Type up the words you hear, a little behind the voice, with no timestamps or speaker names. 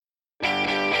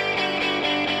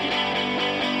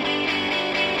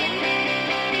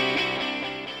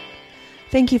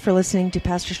Thank you for listening to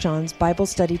Pastor Sean's Bible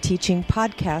Study Teaching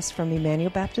podcast from Emmanuel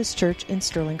Baptist Church in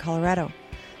Sterling, Colorado.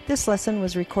 This lesson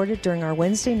was recorded during our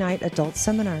Wednesday night adult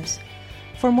seminars.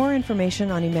 For more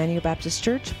information on Emmanuel Baptist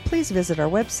Church, please visit our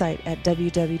website at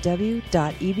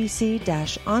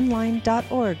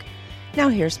www.ebc-online.org. Now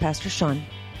here's Pastor Sean.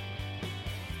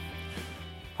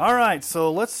 All right,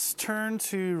 so let's turn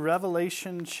to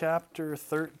Revelation chapter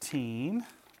 13.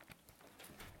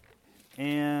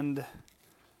 And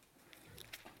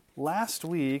last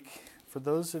week, for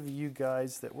those of you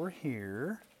guys that were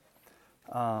here,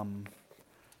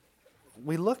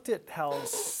 we looked at how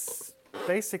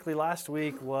basically last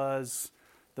week was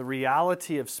the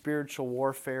reality of spiritual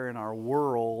warfare in our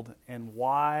world and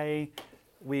why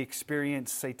we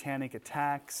experience satanic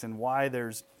attacks and why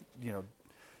there's,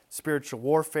 spiritual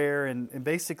warfare. And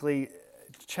basically,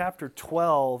 chapter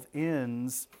 12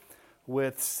 ends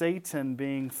with Satan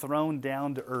being thrown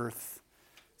down to earth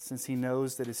since he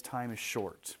knows that his time is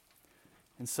short.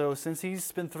 And so since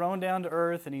he's been thrown down to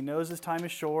earth and he knows his time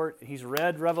is short, he's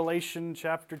read Revelation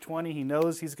chapter 20, he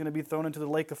knows he's going to be thrown into the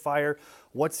lake of fire.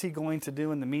 What's he going to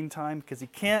do in the meantime? Because he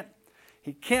can't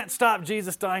stop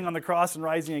Jesus dying on the cross and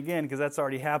rising again because that's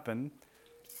already happened.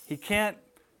 He can't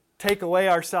take away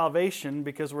our salvation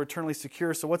because we're eternally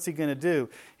secure. So what's he going to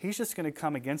do? He's just going to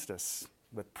come against us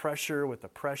with pressure, with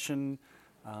oppression,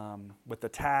 with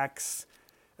attacks,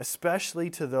 especially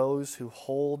to those who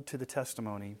hold to the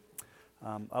testimony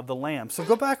of the Lamb. So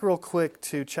go back real quick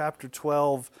to chapter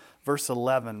 12, verse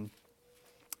 11.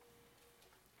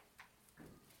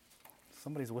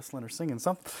 Somebody's whistling or singing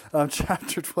something.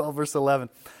 Chapter 12, verse 11.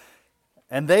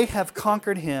 And they have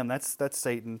conquered him, that's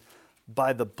Satan,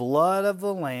 by the blood of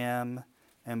the Lamb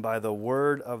and by the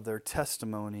word of their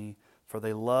testimony, for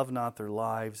they love not their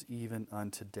lives even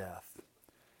unto death.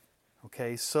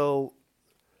 Okay, so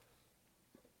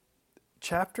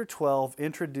chapter 12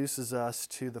 introduces us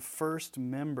to the first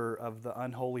member of the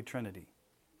unholy Trinity.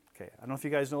 Okay, I don't know if you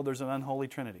guys know there's an unholy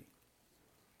Trinity.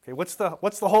 Okay, what's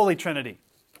the Holy Trinity?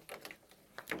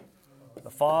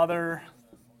 The Father,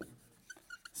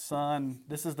 Son.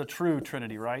 This is the true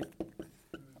Trinity, right?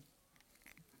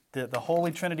 The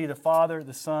Holy Trinity, the Father,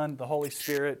 the Son, the Holy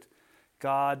Spirit,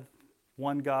 God,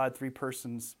 one God, three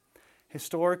persons.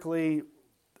 Historically,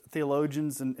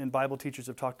 theologians and Bible teachers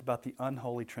have talked about the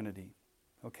unholy Trinity.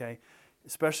 Okay,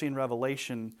 especially in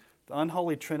Revelation, the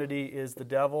unholy Trinity is the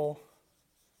devil,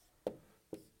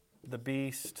 the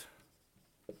beast,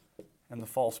 and the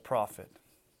false prophet.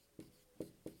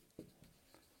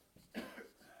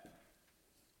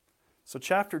 So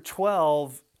chapter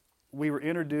 12, we were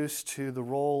introduced to the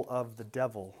role of the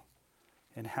devil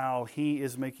and how he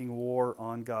is making war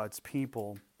on God's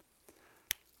people.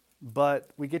 But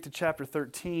we get to chapter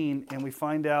 13 and we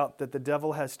find out that the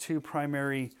devil has two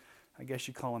primary, I guess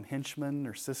you call them henchmen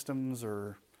or systems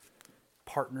or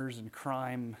partners in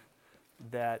crime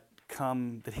that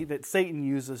Satan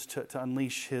uses to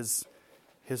unleash his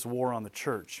war on the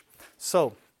church.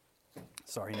 So,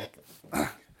 sorry, Nick.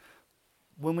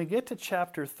 When we get to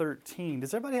chapter 13,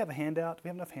 does everybody have a handout? Do we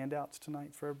have enough handouts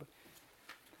tonight for everybody?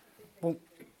 Well,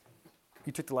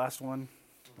 you took the last one?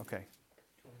 Okay.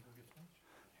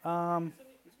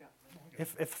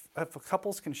 If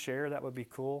couples can share, that would be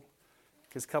cool.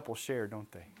 Because couples share,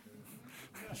 don't they?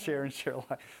 Share and share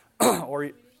alike. Or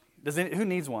who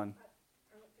needs one?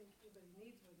 I don't think anybody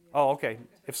needs one yet. Oh, okay.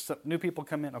 If some new people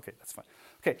come in, okay, that's fine.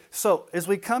 Okay, so as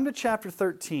we come to chapter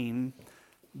 13,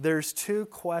 there's two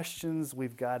questions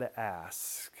we've got to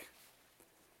ask.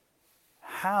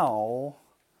 How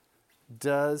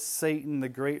does Satan, the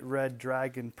great red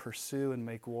dragon, pursue and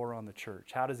make war on the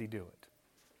church? How does he do it?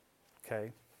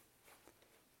 Okay.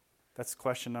 That's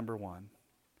question number one.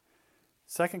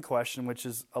 Second question, which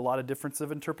is a lot of difference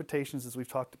of interpretations as we've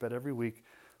talked about every week.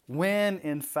 When,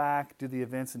 in fact, do the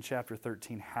events in chapter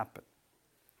 13 happen?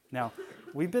 Now,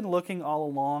 we've been looking all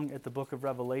along at the book of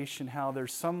Revelation how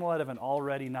there's somewhat of an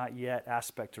already not yet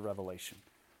aspect to Revelation.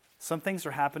 Some things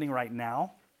are happening right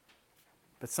now,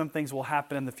 but some things will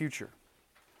happen in the future.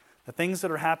 The things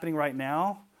that are happening right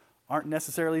now aren't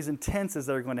necessarily as intense as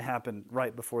they're going to happen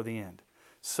right before the end.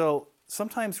 So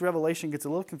sometimes Revelation gets a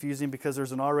little confusing because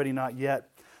there's an already not yet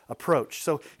approach.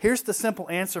 So here's the simple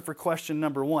answer for question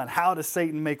number one. How does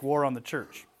Satan make war on the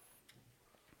church?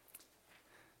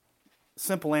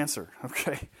 Simple answer,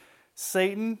 okay.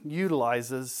 Satan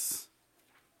utilizes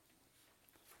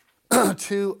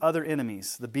two other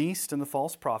enemies, the beast and the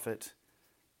false prophet,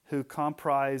 who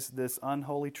comprise this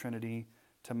unholy trinity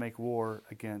to make war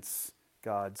against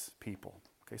God's people.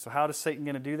 Okay, so how is Satan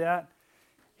going to do that?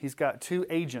 He's got two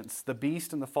agents, the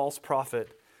beast and the false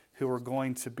prophet, who are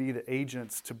going to be the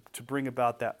agents to bring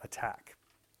about that attack.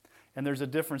 And there's a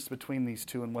difference between these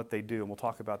two and what they do, and we'll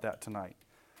talk about that tonight.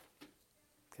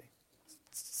 Okay.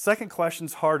 Second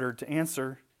question's harder to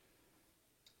answer.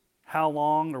 How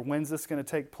long or when's this going to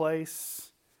take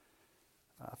place?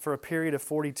 For a period of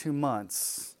 42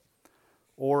 months.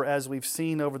 Or as we've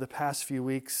seen over the past few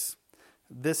weeks,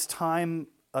 this time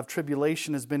of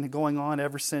tribulation has been going on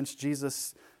ever since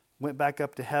Jesus went back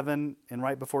up to heaven and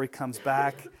right before he comes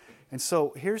back. And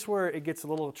so here's where it gets a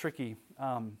little tricky.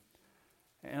 And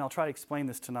I'll try to explain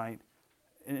this tonight.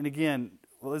 And again,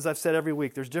 well, as I've said every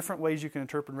week, there's different ways you can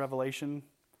interpret Revelation.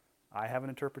 I have an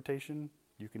interpretation.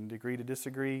 You can agree to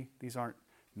disagree. These aren't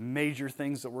major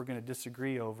things that we're going to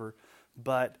disagree over.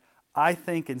 But I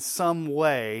think in some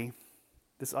way,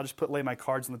 I'll just lay my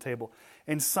cards on the table.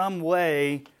 In some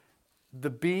way, the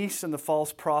beast and the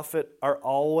false prophet are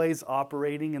always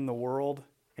operating in the world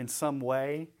in some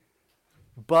way.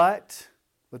 But,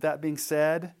 with that being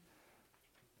said,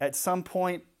 at some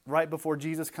point, right before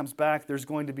Jesus comes back, there's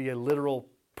going to be a literal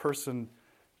person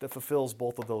that fulfills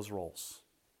both of those roles.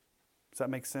 Does that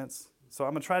make sense? So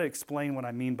I'm going to try to explain what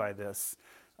I mean by this.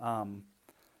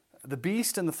 The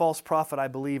beast and the false prophet, I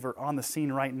believe, are on the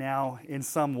scene right now in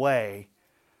some way,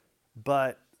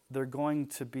 but they're going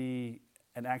to be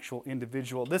an actual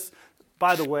individual. This,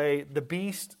 by the way, the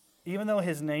beast, even though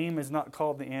his name is not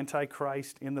called the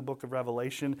Antichrist in the book of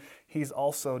Revelation, he's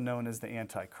also known as the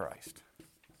Antichrist.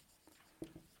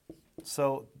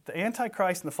 So the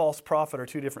Antichrist and the false prophet are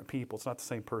two different people. It's not the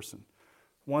same person.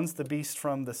 One's the beast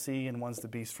from the sea and one's the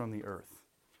beast from the earth.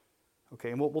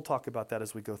 Okay, and we'll talk about that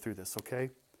as we go through this,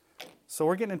 okay? So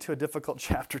we're getting into a difficult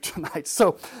chapter tonight.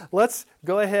 So let's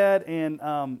go ahead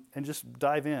and just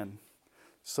dive in.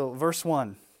 So verse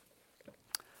 1.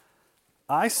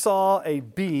 I saw a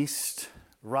beast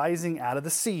rising out of the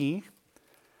sea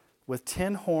with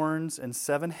 10 horns and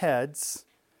 7 heads,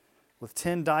 with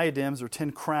 10 diadems or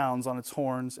 10 crowns on its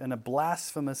horns, and a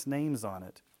blasphemous names on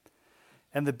it.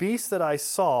 And the beast that I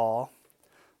saw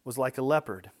was like a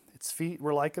leopard. Its feet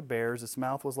were like a bear's, its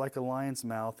mouth was like a lion's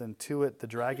mouth, and to it the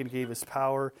dragon gave his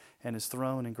power and his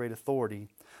throne and great authority.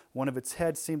 One of its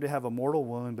heads seemed to have a mortal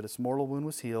wound, but its mortal wound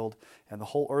was healed, and the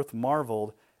whole earth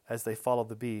marveled as they followed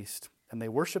the beast. And they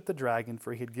worshipped the dragon,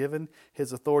 for he had given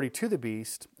his authority to the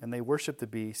beast, and they worshipped the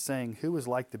beast, saying, who is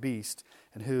like the beast,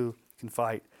 and who can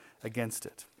fight against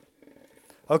it?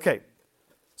 Okay,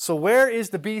 so where is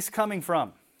the beast coming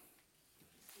from?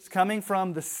 It's coming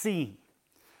from the sea.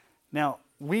 Now,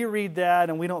 we read that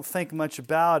and we don't think much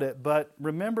about it, but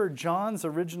remember, John's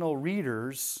original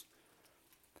readers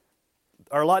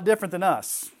are a lot different than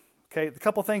us. Okay, a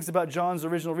couple things about John's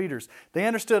original readers. They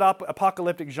understood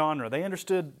apocalyptic genre. They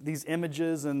understood these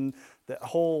images and the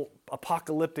whole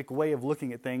apocalyptic way of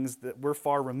looking at things that we're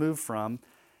far removed from.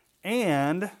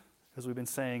 And, as we've been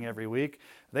saying every week,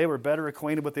 they were better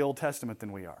acquainted with the Old Testament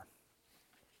than we are.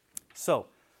 So,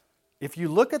 if you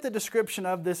look at the description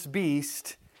of this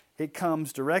beast, it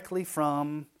comes directly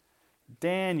from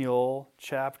Daniel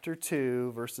chapter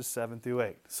 2, verses 7 through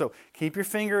 8. So keep your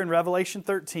finger in Revelation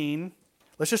 13.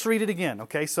 Let's just read it again,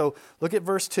 okay? So look at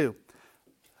verse 2.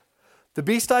 The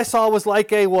beast I saw was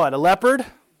like a what? A leopard.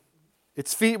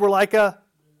 Its feet were like a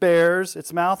bear's.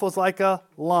 Its mouth was like a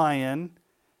lion.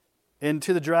 And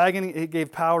to the dragon it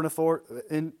gave power and authority.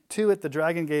 And to it the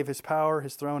dragon gave his power,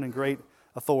 his throne, and great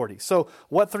authority. So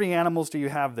what 3 animals do you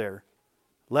have there?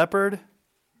 Leopard,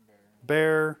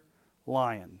 bear,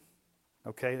 lion.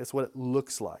 Okay, that's what it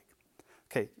looks like.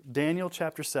 Okay, Daniel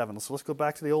chapter 7. So let's go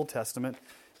back to the Old Testament.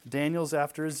 Daniel's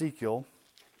after Ezekiel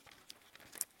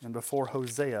and before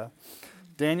Hosea.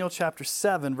 Daniel chapter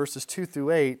 7, verses 2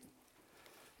 through 8.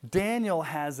 Daniel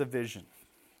has a vision.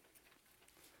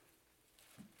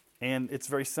 And it's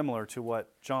very similar to what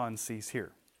John sees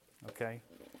here. Okay?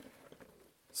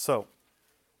 So,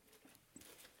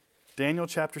 Daniel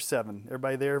chapter 7.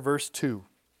 Everybody there? Verse 2.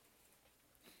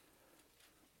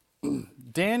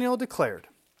 Daniel declared,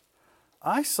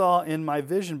 I saw in my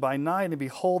vision by night, and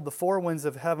behold, the 4 winds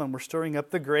of heaven were stirring up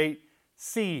the great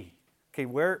sea. Okay,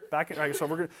 so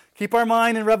we're going to keep our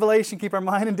mind in Revelation, keep our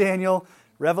mind in Daniel.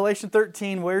 Revelation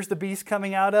 13, where's the beast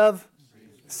coming out of?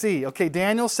 Sea. Okay,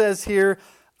 Daniel says here,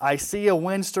 I see a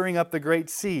wind stirring up the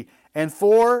great sea. And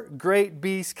 4 great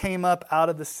beasts came up out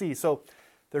of the sea. So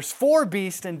there's 4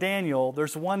 beasts in Daniel,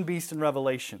 there's 1 beast in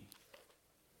Revelation.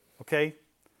 Okay?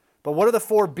 But what do the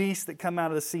 4 beasts that come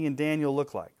out of the sea in Daniel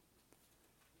look like?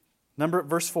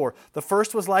 Verse 4. The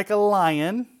first was like a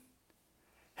lion,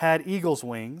 had eagle's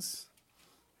wings.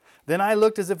 Then I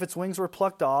looked as if its wings were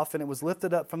plucked off, and it was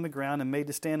lifted up from the ground and made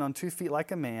to stand on 2 feet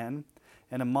like a man,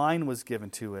 and a mind was given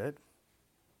to it.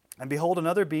 And behold,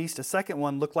 another beast, a second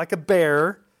one, looked like a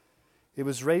bear. It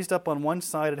was raised up on one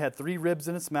side. It had 3 ribs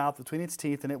in its mouth between its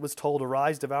teeth, and it was told,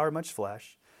 Arise, devour much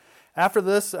flesh. After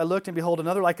this I looked, and behold,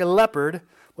 another like a leopard,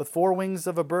 with 4 wings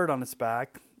of a bird on its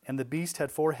back. And the beast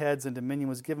had 4 heads, and dominion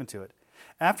was given to it.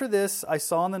 After this I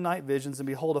saw in the night visions, and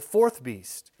behold, a 4th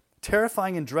beast,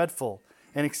 terrifying and dreadful,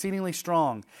 and exceedingly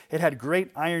strong. It had great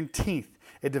iron teeth.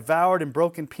 It devoured and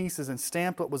broke in pieces, and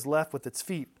stamped what was left with its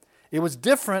feet. It was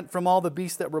different from all the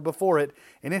beasts that were before it,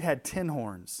 and it had 10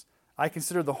 horns. I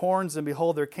considered the horns, and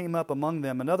behold, there came up among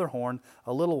them another horn,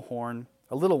 a little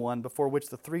one, before which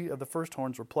the 3 of the first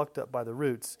horns were plucked up by the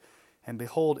roots. And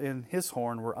behold, in his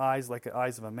horn were eyes like the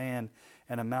eyes of a man,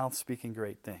 and a mouth speaking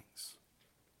great things.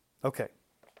 Okay.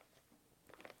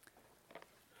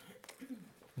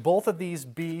 Both of these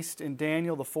beasts, in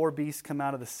Daniel, the 4 beasts come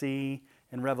out of the sea.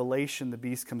 In Revelation, the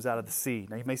beast comes out of the sea.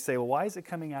 Now you may say, well, why is it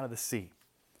coming out of the sea?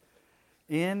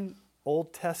 In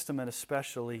Old Testament,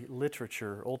 especially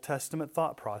literature, Old Testament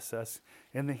thought process,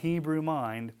 in the Hebrew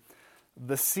mind,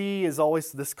 the sea is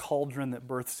always this cauldron that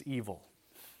births evil.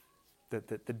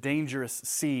 The dangerous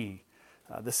sea.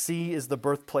 The sea is the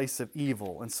birthplace of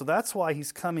evil. And so that's why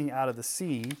he's coming out of the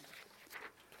sea.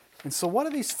 And so what do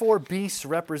these 4 beasts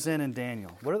represent in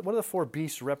Daniel? What do the 4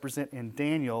 beasts represent in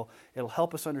Daniel? It'll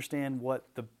help us understand what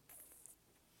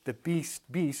the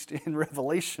beast in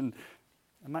Revelation.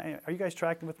 Are you guys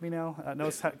tracking with me now? I know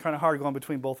it's kind of hard going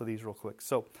between both of these real quick.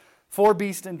 So 4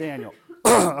 beasts in Daniel.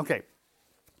 Okay.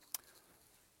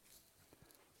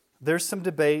 There's some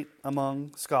debate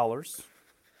among scholars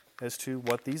as to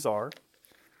what these are.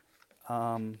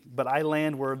 But I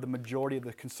land where the majority of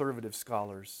the conservative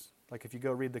scholars, like if you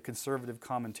go read the conservative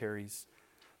commentaries,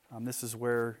 this is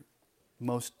where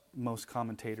most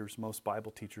commentators, most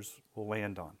Bible teachers will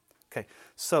land on. Okay,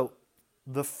 so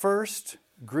the first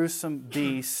gruesome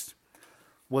beast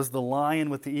was the lion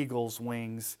with the eagle's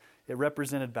wings. It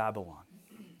represented Babylon.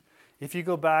 If you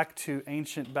go back to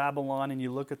ancient Babylon and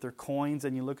you look at their coins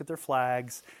and you look at their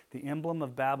flags, the emblem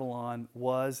of Babylon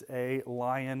was a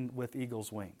lion with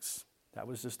eagle's wings. That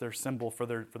was just their symbol for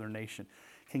their nation.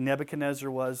 King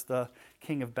Nebuchadnezzar was the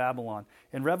king of Babylon.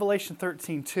 In Revelation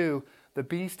 13:2, the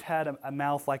beast had a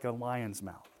mouth like a lion's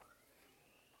mouth.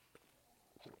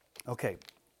 Okay,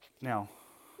 now,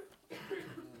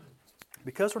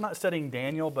 because we're not studying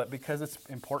Daniel, but because it's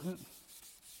important,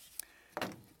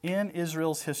 in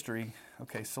Israel's history,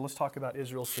 okay, so let's talk about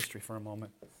Israel's history for a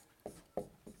moment.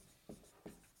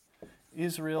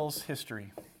 Israel's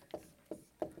history.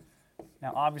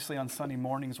 Now, obviously on Sunday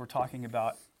mornings we're talking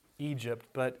about Egypt,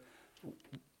 but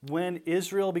when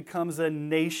Israel becomes a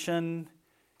nation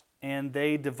and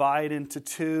they divide into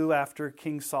 2 after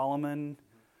King Solomon,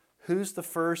 who's the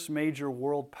first major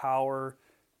world power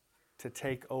to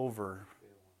take over?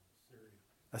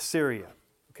 Assyria.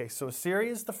 Okay, so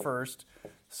Assyria is the first.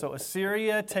 So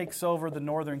Assyria takes over the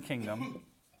northern kingdom.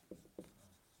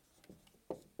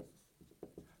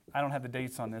 I don't have the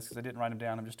dates on this because I didn't write them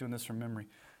down. I'm just doing this from memory.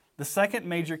 The second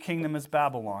major kingdom is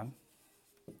Babylon.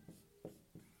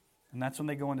 And that's when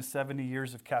they go into 70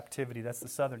 years of captivity. That's the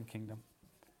southern kingdom.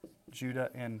 Judah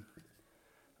and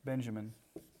Benjamin.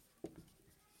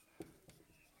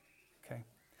 Okay.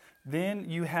 Then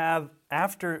you have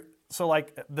so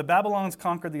like the Babylons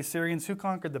conquered the Assyrians. Who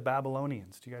conquered the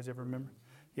Babylonians? Do you guys ever remember?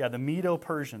 Yeah, the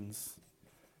Medo-Persians.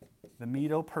 The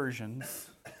Medo-Persians.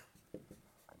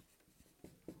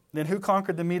 Then who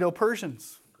conquered the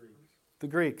Medo-Persians? The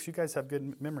Greeks. You guys have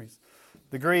good memories.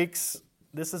 The Greeks,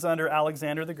 this is under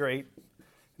Alexander the Great.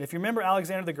 And if you remember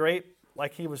Alexander the Great,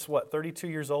 like he was, 32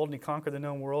 years old, and he conquered the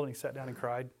known world, and he sat down and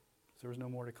cried. There was no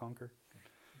more to conquer.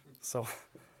 So,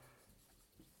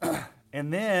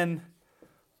 and then,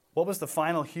 what was the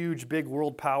final huge, big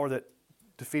world power that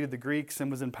defeated the Greeks and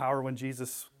was in power when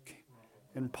Jesus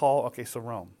and Paul? Okay, so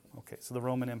Rome. Okay, so the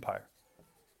Roman Empire.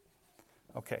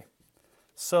 Okay,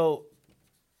 so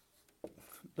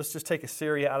let's just take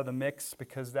Assyria out of the mix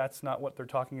because that's not what they're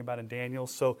talking about in Daniel.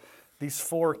 So these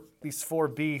four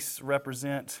beasts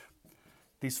represent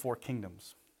these 4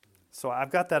 kingdoms. So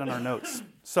I've got that in our notes.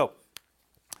 So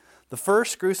the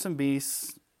first gruesome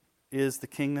beast is the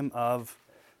kingdom of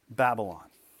Babylon.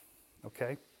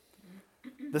 Okay?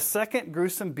 The second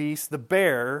gruesome beast, the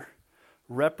bear,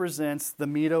 represents the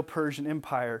Medo-Persian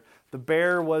Empire. The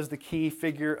bear was the key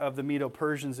figure of the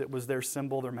Medo-Persians. It was their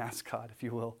symbol, their mascot, if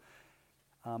you will.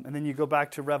 And then you go back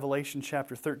to Revelation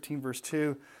chapter 13, verse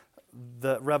 2.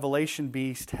 The Revelation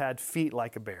beast had feet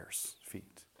like a bear's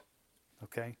feet.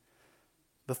 Okay?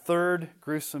 The third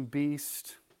gruesome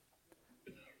beast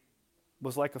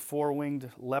was like a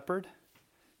 4-winged leopard,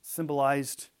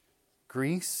 symbolized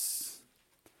Greece.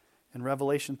 In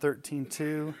Revelation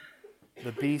 13:2,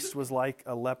 the beast was like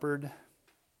a leopard.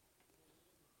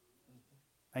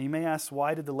 And you may ask,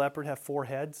 why did the leopard have 4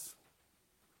 heads?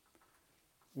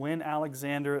 When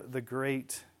Alexander the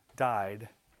Great died,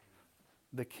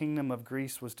 the kingdom of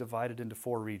Greece was divided into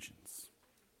 4 regions.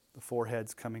 The 4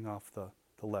 heads coming off the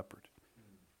leopard.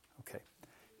 Okay.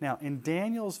 Now, in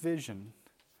Daniel's vision,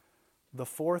 the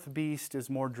 4th beast is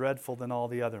more dreadful than all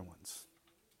the other ones.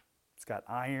 It's got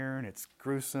iron, it's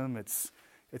gruesome, it's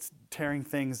tearing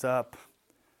things up.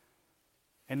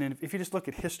 And then if you just look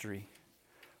at history,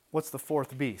 what's the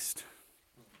 4th beast?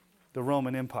 The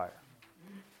Roman Empire.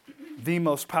 The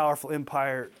most powerful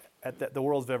empire that the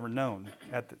world's ever known.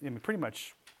 Pretty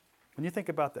much, when you think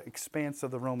about the expanse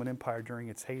of the Roman Empire during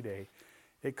its heyday,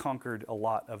 it conquered a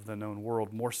lot of the known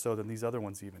world, more so than these other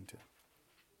ones even did.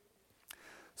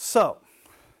 So,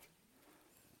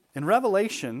 in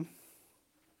Revelation,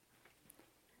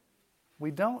 we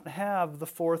don't have the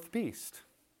 4th beast,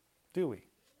 do we?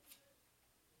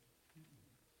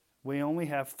 We only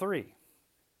have 3.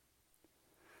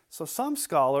 So some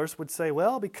scholars would say,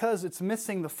 well, because it's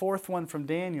missing the 4th one from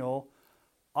Daniel,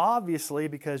 obviously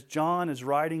because John is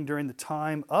writing during the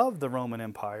time of the Roman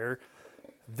Empire,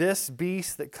 this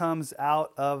beast that comes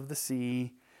out of the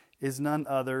sea is none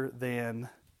other than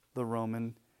the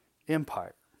Roman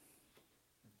Empire.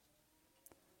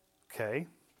 Okay,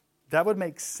 that would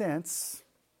make sense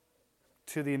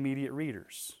to the immediate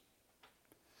readers.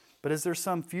 But is there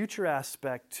some future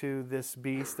aspect to this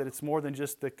beast that it's more than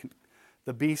just the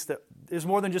beast that is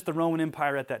more than just the Roman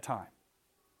Empire at that time?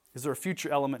 Is there a future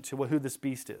element to who this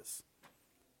beast is?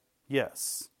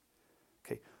 Yes.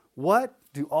 Okay. What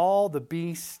do all the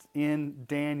beasts in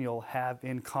Daniel have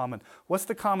in common? What's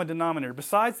the common denominator?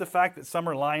 Besides the fact that some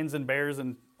are lions and tigers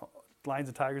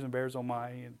and bears, oh my,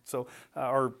 and so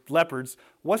or leopards,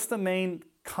 what's the main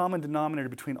common denominator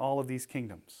between all of these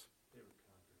kingdoms?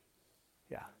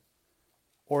 Yeah.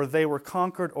 Or they were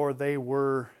conquered, or they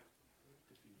were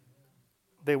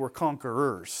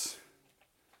conquerors.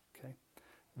 Okay?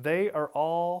 They are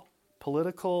all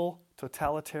political,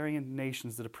 totalitarian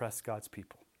nations that oppress God's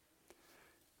people.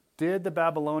 Did the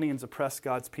Babylonians oppress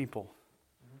God's people?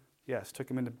 Yes, took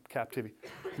them into captivity.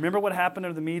 Remember what happened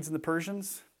to the Medes and the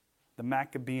Persians? The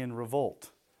Maccabean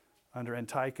revolt under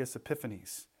Antiochus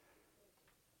Epiphanes.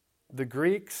 The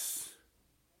Greeks,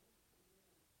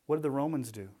 what did the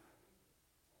Romans do?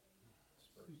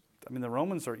 The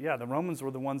Romans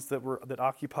were the ones that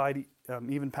occupied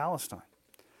even Palestine.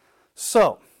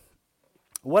 So,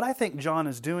 what I think John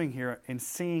is doing here in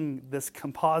seeing this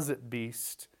composite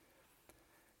beast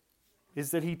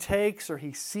is that he takes or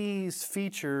he sees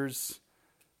features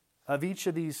of each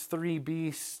of these 3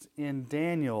 beasts in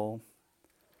Daniel,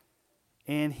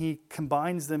 and he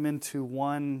combines them into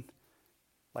one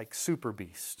super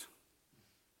beast.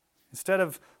 Instead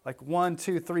of 1,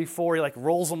 2, 3, 4, he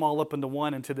rolls them all up into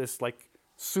one, into this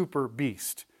super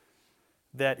beast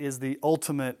that is the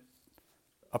ultimate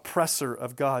oppressor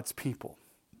of God's people.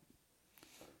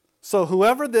 So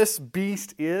whoever this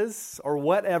beast is, or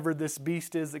whatever this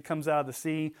beast is that comes out of the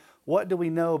sea, what do we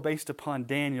know based upon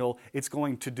Daniel it's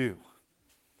going to do?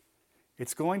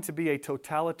 It's going to be a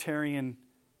totalitarian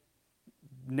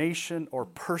nation or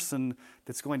person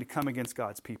that's going to come against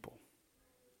God's people.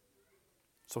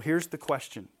 So here's the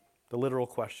question, the literal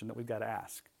question that we've got to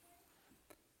ask.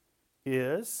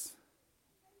 Is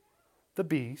the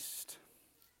beast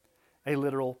a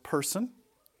literal person,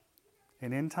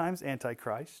 an end times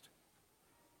antichrist,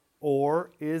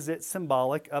 or is it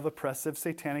symbolic of oppressive,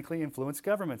 satanically influenced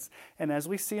governments? And as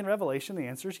we see in Revelation, the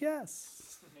answer is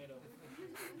yes. NATO.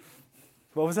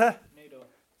 What was that?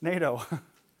 NATO.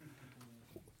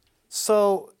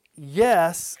 So,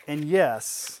 yes and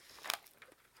yes.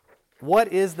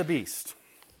 What is the beast?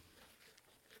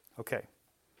 Okay.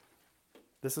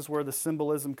 This is where the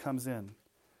symbolism comes in.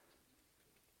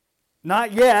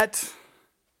 Not yet.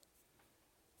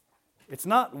 It's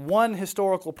not one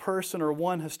historical person or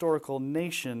one historical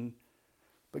nation,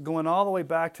 but going all the way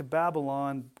back to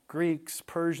Babylon, Greeks,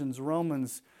 Persians,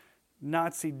 Romans,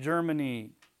 Nazi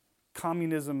Germany,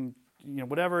 communism,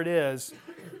 whatever it is,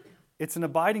 it's an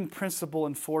abiding principle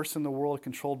and force in the world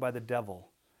controlled by the devil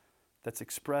that's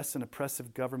expressed in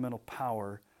oppressive governmental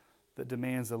power that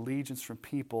demands allegiance from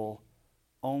people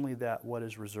only that what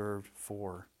is reserved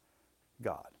for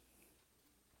God.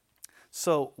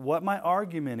 So what my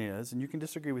argument is, and you can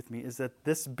disagree with me, is that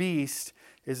this beast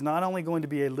is not only going to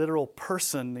be a literal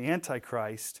person, the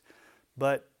Antichrist,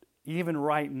 but even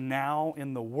right now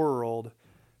in the world,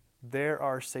 there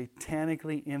are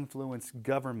satanically influenced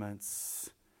governments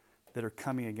that are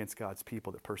coming against God's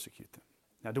people that persecute them.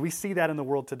 Now, do we see that in the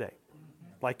world today?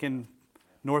 Like in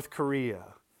North Korea,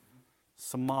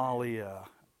 Somalia,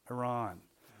 Iran,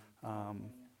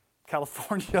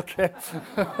 California, okay.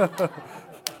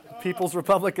 People's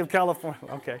Republic of California,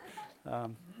 okay.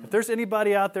 If there's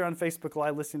anybody out there on Facebook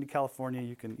Live listening to California,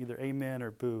 you can either amen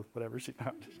or boo, whatever.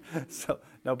 So,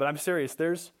 no, but I'm serious.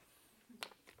 There's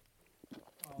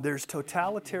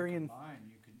totalitarian. You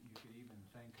could even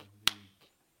think of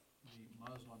the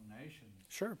Muslim nations.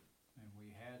 Sure. And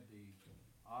we had the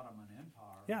Ottoman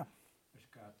Empire. Yeah.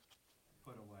 Which got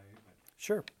put away, but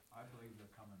Sure. I believe they're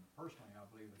coming. Personally, I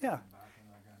believe they're coming back and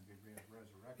they're going to be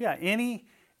resurrected. Yeah.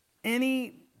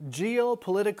 Any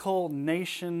geopolitical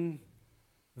nation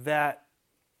that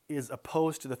is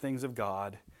opposed to the things of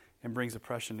God and brings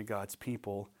oppression to God's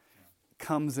people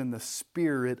comes in the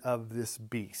spirit of this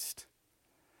beast.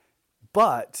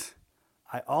 But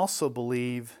I also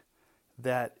believe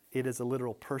that it is a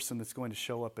literal person that's going to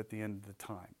show up at the end of the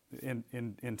time,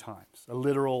 in times. A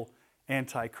literal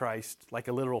Antichrist, like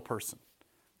a literal person.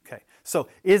 Okay, so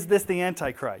is this the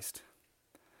Antichrist?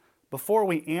 Before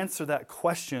we answer that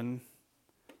question,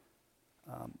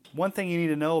 one thing you need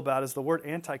to know about is the word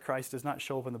Antichrist does not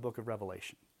show up in the book of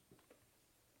Revelation.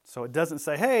 So it doesn't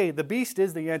say, hey, the beast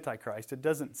is the Antichrist. It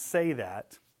doesn't say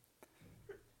that.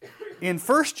 In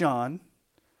 1 John,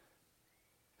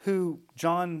 who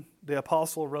John the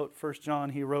Apostle wrote 1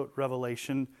 John, he wrote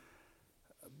Revelation.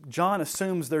 John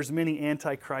assumes there's many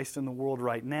antichrists in the world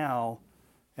right now,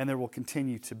 and there will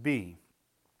continue to be.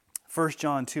 1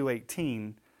 John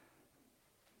 2:18,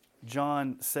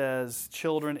 John says,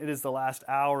 children, it is the last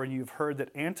hour, and you've heard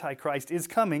that Antichrist is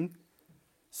coming.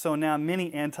 So now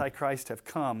many antichrists have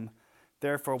come.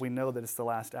 Therefore, we know that it's the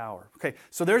last hour. Okay,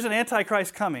 so there's an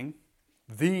Antichrist coming,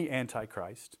 the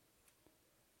Antichrist.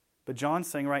 But John's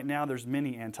saying right now there's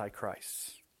many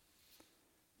antichrists.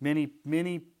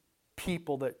 Many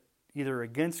people that either are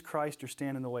against Christ or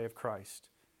stand in the way of Christ.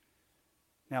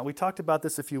 Now, we talked about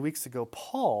this a few weeks ago.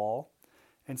 Paul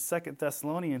in 2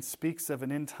 Thessalonians speaks of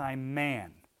an end-time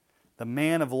man, the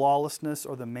man of lawlessness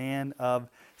or the man of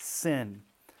sin.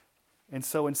 And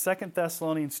so in 2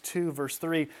 Thessalonians 2, verse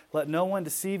 3, let no one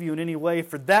deceive you in any way,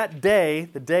 for that day,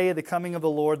 the day of the coming of the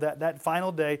Lord, that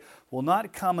final day, will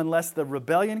not come unless the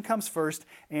rebellion comes first,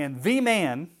 and the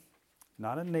man,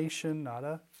 not a nation, not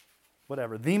a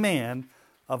whatever, the man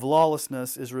of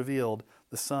lawlessness is revealed,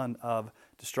 the son of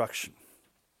destruction.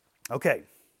 Okay,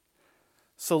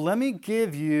 so let me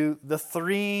give you the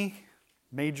three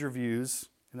major views,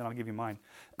 and then I'll give you mine,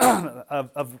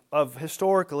 of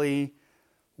historically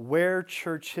where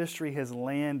church history has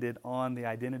landed on the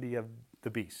identity of the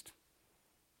beast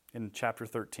in chapter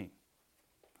 13.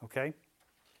 Okay?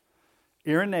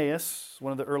 Irenaeus,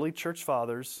 one of the early church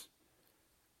fathers,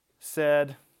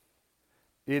 said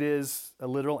it is a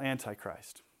literal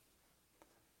antichrist.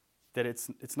 That it's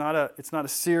not a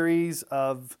series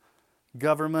of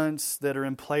governments that are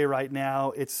in play right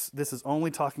now. This is only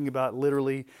talking about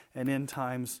literally an end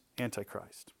times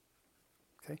antichrist.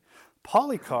 Okay?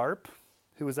 Polycarp,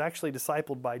 who was actually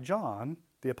discipled by John,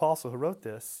 the apostle who wrote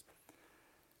this,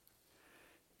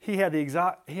 he had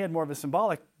more of a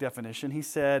symbolic definition. He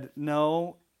said,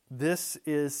 no, this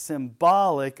is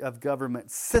symbolic of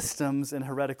government systems and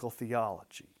heretical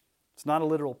theology. It's not a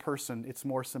literal person, it's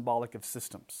more symbolic of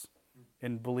systems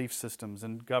and belief systems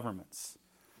and governments.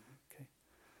 Okay.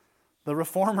 The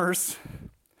Reformers,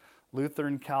 Luther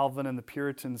and Calvin and the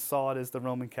Puritans, saw it as the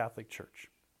Roman Catholic Church.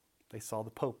 They saw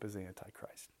the Pope as the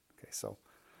Antichrist. Okay, so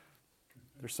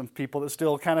there's some people that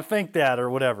still kind of think that or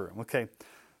whatever. Okay,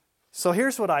 so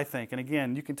here's what I think. And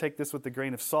again, you can take this with a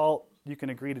grain of salt. You can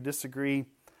agree to disagree.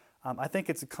 I think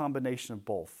it's a combination of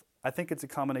both. I think it's a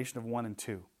combination of 1 and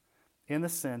 2 in the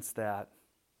sense that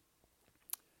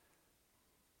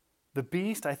the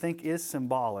beast, I think, is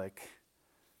symbolic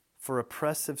for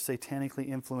oppressive, satanically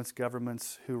influenced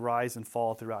governments who rise and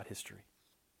fall throughout history.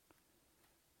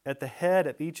 At the head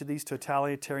of each of these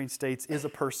totalitarian states is a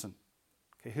person.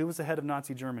 Okay, who was the head of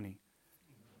Nazi Germany?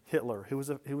 Hitler. Who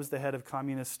was the head of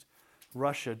communist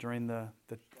Russia during the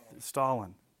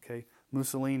Stalin? Okay,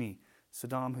 Mussolini,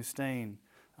 Saddam Hussein,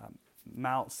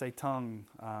 Mao Zedong,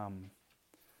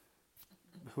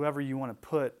 whoever you want to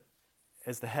put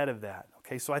as the head of that.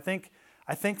 Okay, so I think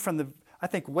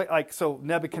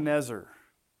Nebuchadnezzar,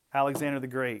 Alexander the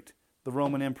Great, the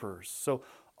Roman emperors. So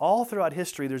all throughout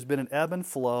history, there's been an ebb and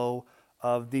flow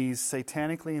of these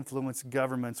satanically influenced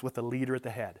governments with a leader at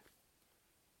the head.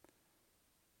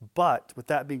 But with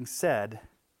that being said,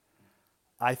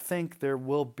 I think there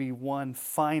will be one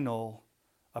final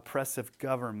oppressive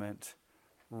government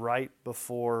right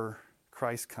before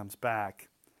Christ comes back.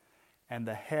 And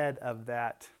the head of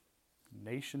that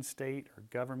nation state or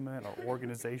government or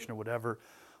organization or whatever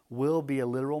will be a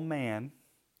literal man.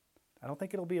 I don't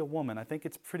think it'll be a woman. I think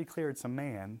it's pretty clear it's a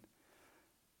man.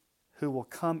 who will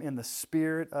come in the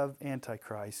spirit of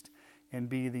Antichrist and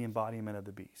be the embodiment of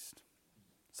the beast.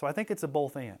 So I think it's a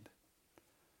both and.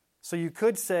 So you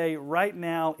could say right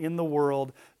now in the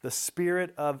world, the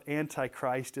spirit of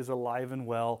Antichrist is alive and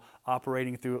well,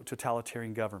 operating through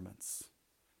totalitarian governments.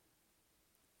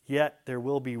 Yet there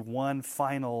will be one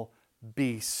final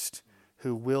beast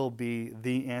who will be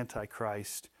the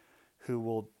Antichrist, who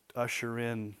will usher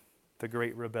in the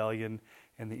great rebellion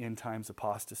and the end times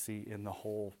apostasy, and the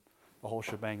whole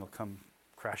shebang will come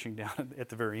crashing down at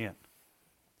the very end.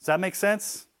 Does that make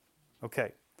sense?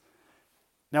 Okay.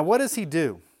 Now what does he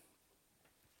do?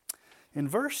 In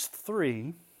verse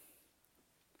 3,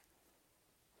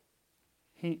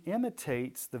 he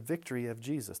imitates the victory of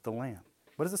Jesus, the Lamb.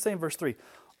 What does it say in verse 3?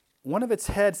 One of its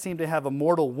heads seemed to have a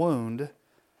mortal wound,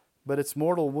 but its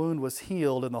mortal wound was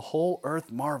healed, and the whole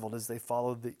earth marveled as they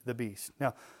followed the beast.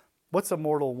 Now, what's a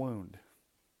mortal wound?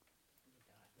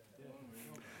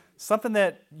 Something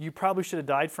that you probably should have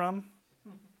died from,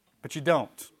 but you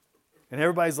don't. And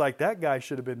everybody's like, that guy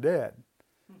should have been dead.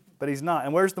 But he's not.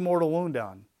 And where's the mortal wound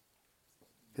on?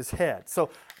 His head. So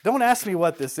don't ask me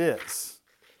what this is.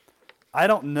 I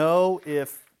don't know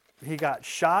if he got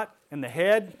shot in the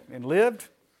head and lived,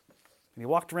 and he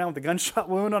walked around with a gunshot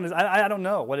wound on his... I don't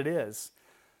know what it is.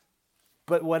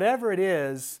 But whatever it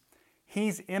is,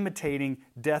 he's imitating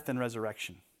death and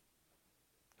resurrection.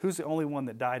 Who's the only one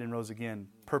that died and rose again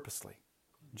purposely?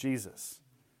 Jesus.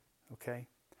 Okay?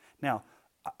 Now,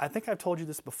 I think I've told you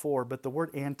this before, but the word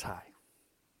anti,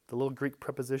 the little Greek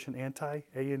preposition anti,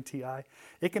 A-N-T-I,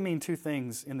 it can mean two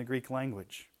things in the Greek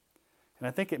language. And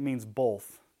I think it means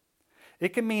both. It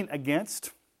can mean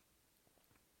against,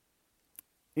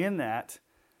 in that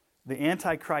the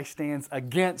Antichrist stands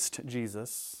against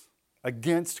Jesus,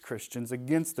 against Christians,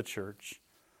 against the church.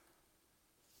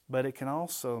 But it can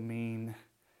also mean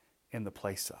in the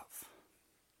place of,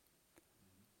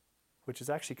 which is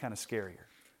actually kind of scarier.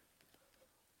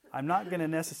 I'm not going to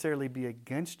necessarily be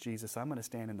against Jesus. I'm going to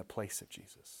stand in the place of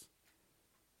Jesus,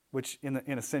 which in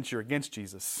a sense you're against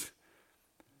Jesus.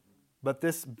 But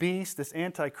this beast, this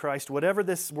Antichrist, whatever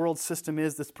this world system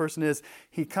is, this person is,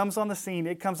 he comes on the scene,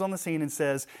 it comes on the scene and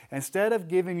says, instead of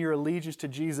giving your allegiance to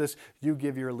Jesus, you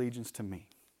give your allegiance to me.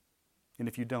 And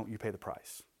if you don't, you pay the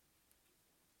price.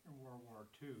 In World War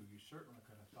II, you certainly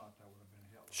could have thought that would have been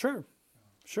Hitler. Sure,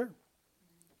 sure.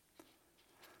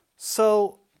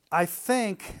 So I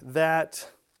think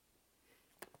that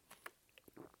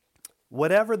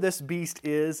whatever this beast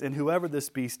is and whoever this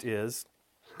beast is,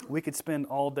 we could spend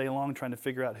all day long trying to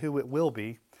figure out who it will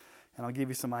be. And I'll give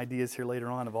you some ideas here later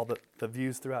on of all the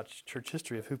views throughout church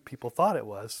history of who people thought it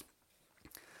was.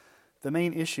 The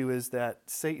main issue is that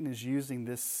Satan is using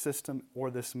this system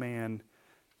or this man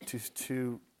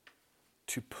to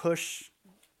push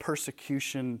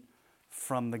persecution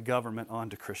from the government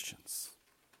onto Christians.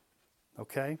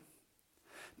 Okay?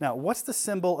 Now, what's the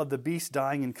symbol of the beast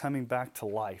dying and coming back to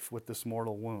life with this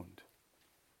mortal wound?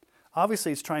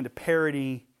 Obviously, it's trying to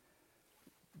parody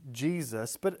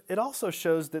Jesus, but it also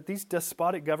shows that these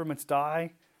despotic governments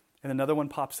die and another one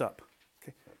pops up.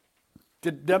 Okay.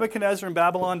 Did Nebuchadnezzar in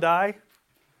Babylon die?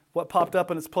 What popped up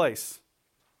in its place?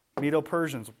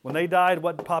 Medo-Persians. When they died,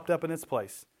 what popped up in its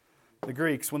place? The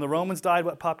Greeks. When the Romans died,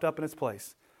 what popped up in its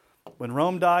place? When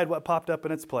Rome died, what popped up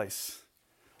in its place?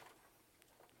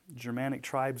 Germanic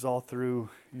tribes all through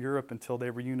Europe until they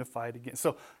were unified again.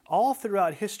 So all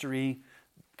throughout history,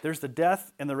 there's the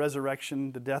death and the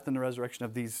resurrection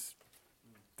of these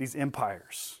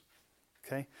empires.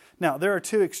 Okay? Now, there are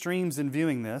two extremes in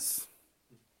viewing this.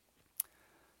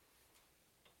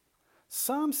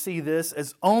 Some see this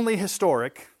as only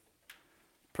historic,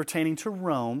 pertaining to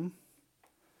Rome,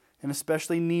 and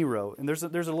especially Nero. And there's a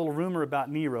little rumor about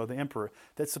Nero, the emperor,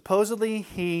 that supposedly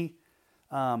he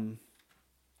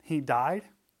died.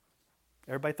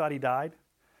 Everybody thought he died.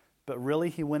 But really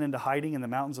he went into hiding in the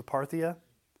mountains of Parthia,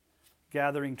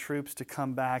 gathering troops to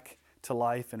come back to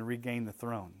life and regain the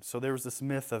throne. So there was this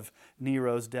myth of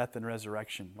Nero's death and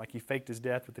resurrection. Like he faked his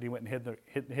death, but then he went and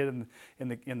hid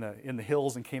in the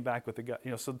hills and came back with the gut.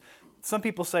 So some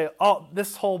people say, oh,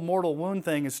 this whole mortal wound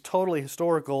thing is totally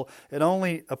historical. It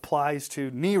only applies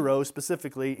to Nero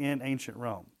specifically in ancient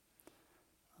Rome.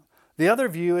 The other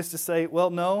view is to say,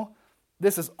 well, no,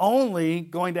 this is only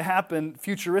going to happen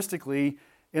futuristically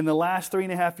in the last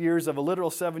 3.5 years of a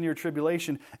literal 7-year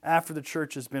tribulation after the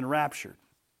church has been raptured.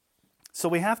 So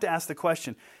we have to ask the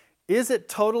question, is it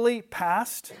totally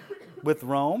past with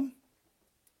Rome?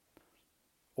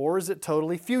 Or is it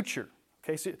totally future?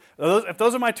 Okay, so if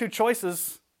those are my two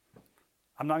choices,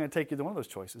 I'm not going to take either one of those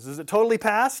choices. Is it totally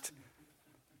past?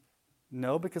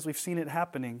 No, because we've seen it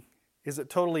happening. Is it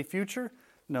totally future?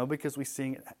 No, because we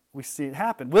see it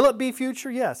happen. Will it be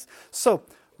future? Yes. So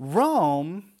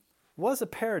Rome was a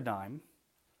paradigm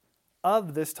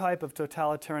of this type of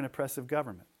totalitarian oppressive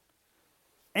government.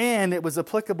 And it was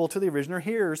applicable to the original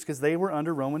hearers because they were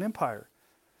under Roman Empire.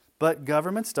 But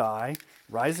governments die,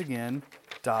 rise again,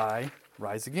 die,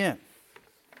 rise again.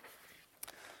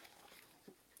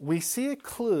 We see a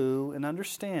clue in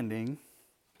understanding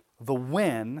the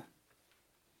when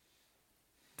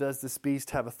does this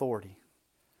beast have authority.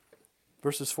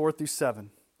 Verses 4 through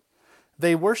 7.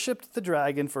 They worshipped the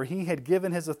dragon, for he had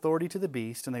given his authority to the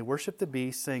beast, and they worshipped the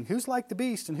beast, saying, "Who's like the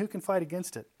beast, and who can fight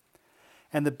against it?"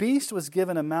 And the beast was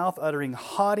given a mouth uttering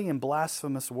haughty and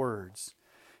blasphemous words,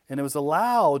 and it was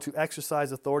allowed to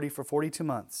exercise authority for 42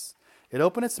 months. It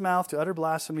opened its mouth to utter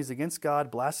blasphemies against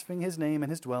God, blaspheming his name and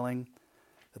his dwelling,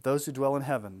 that those who dwell in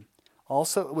heaven.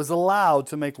 Also it was allowed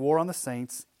to make war on the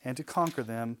saints and to conquer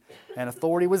them, and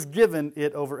authority was given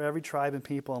it over every tribe and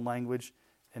people and language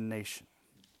and nation.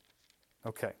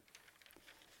 Okay.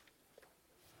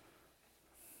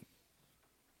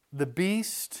 The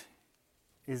beast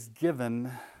is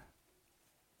given,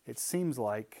 it seems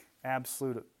like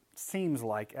absolute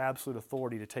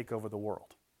authority to take over the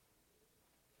world.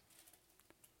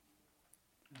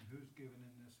 And who's given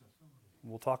in this authority?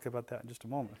 We'll talk about that in just a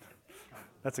moment.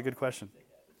 That's a good question.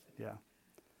 Yeah.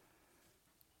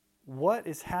 What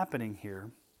is happening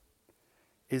here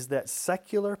is that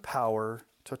secular power,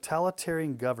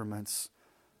 totalitarian governments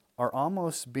are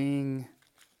almost being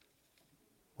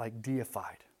like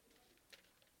deified,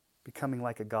 becoming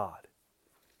like a god.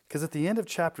 Because at the end of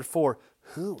chapter 4,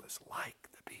 who is like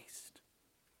the beast?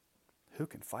 Who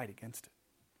can fight against it?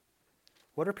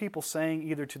 What are people saying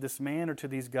either to this man or to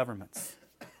these governments?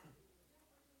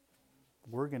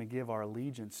 We're going to give our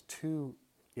allegiance to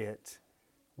it.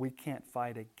 We can't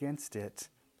fight against it.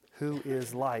 Who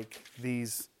is like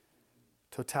these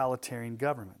totalitarian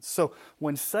governments? So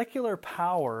when secular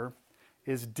power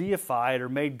is deified or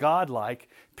made godlike,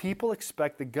 people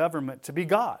expect the government to be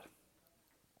God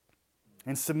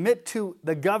and submit to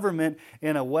the government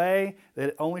in a way that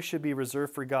it only should be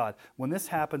reserved for God. When this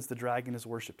happens, the dragon is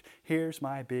worshipped. Here's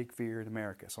my big fear in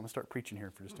America. So I'm going to start preaching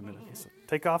here for just a minute. So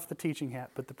take off the teaching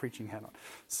hat, put the preaching hat on.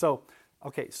 So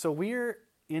we're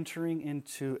entering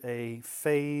into a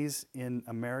phase in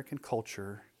American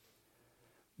culture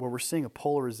where we're seeing a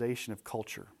polarization of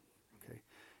culture. Okay,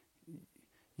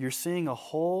 you're seeing a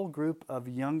whole group of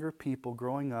younger people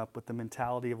growing up with the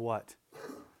mentality of what?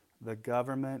 The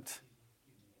government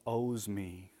owes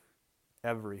me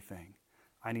everything.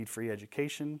 I need free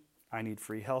education. I need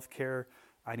free health care.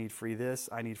 I need free this.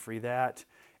 I need free that.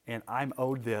 And I'm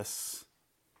owed this.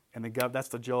 And that's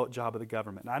the job of the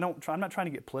government. And I'm not trying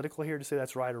to get political here to say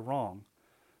that's right or wrong.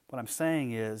 What I'm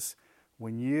saying is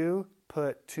when you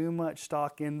put too much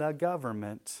stock in the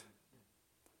government,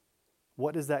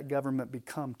 what does that government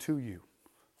become to you?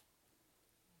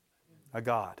 A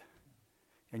god.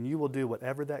 And you will do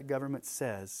whatever that government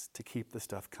says to keep the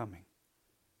stuff coming.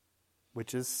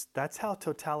 That's how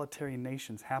totalitarian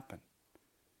nations happen.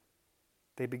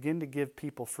 They begin to give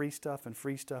people free stuff. And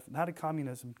how did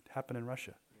communism happen in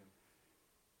Russia?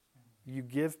 You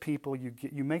give people,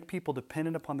 you make people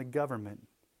dependent upon the government,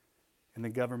 and the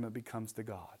government becomes the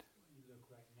god. You look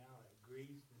right now at Greece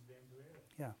and Venezuela.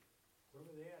 Yeah. Where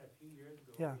were they at a few years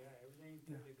ago? Yeah. Everything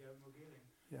that the government was giving.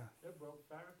 Yeah. They broke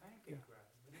fire pancake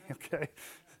Yeah. right. Okay.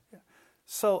 Yeah.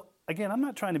 So again, I'm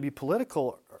not trying to be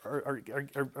political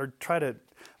or try to.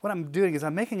 What I'm doing is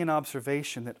I'm making an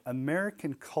observation that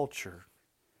American culture,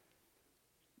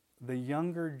 the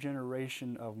younger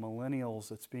generation of millennials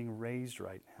that's being raised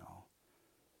right now,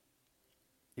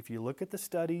 if you look at the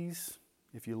studies,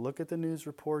 if you look at the news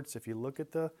reports, if you look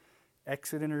at the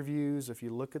exit interviews, if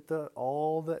you look at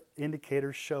all the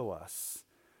indicators show us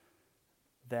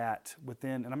that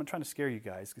within, and I'm not trying to scare you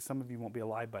guys because some of you won't be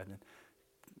alive by then,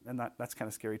 and that's kind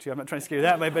of scary too. I'm not trying to scare you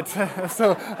that way, but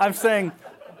so I'm saying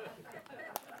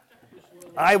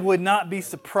I would not be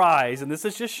surprised, and this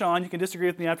is just Sean. You can disagree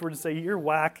with me afterwards and say you're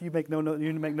whack, you make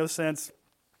no sense,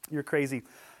 you're crazy.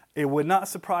 It would not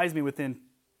surprise me within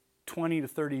 20 to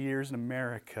 30 years in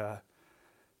America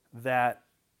that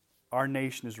our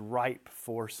nation is ripe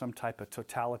for some type of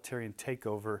totalitarian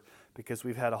takeover because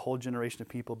we've had a whole generation of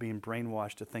people being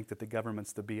brainwashed to think that the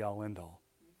government's the be-all, end-all.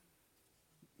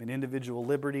 And individual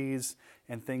liberties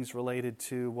and things related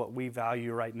to what we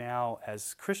value right now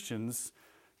as Christians,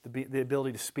 the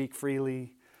ability to speak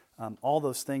freely, all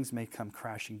those things may come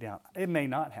crashing down. It may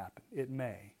not happen. It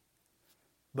may.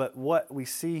 But what we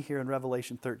see here in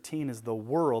Revelation 13 is the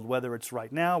world, whether it's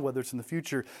right now, whether it's in the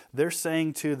future, they're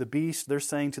saying to the beast, they're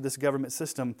saying to this government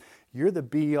system, you're the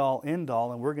be-all,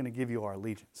 end-all, and we're going to give you our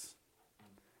allegiance.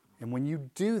 And when you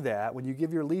do that, when you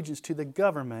give your allegiance to the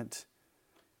government,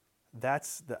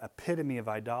 that's the epitome of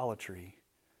idolatry.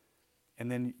 And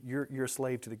then you're a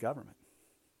slave to the government,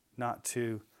 not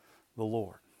to the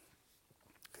Lord.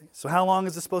 Okay. So how long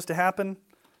is this supposed to happen?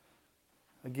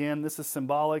 Again, this is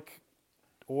symbolic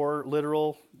or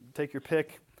literal, take your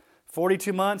pick.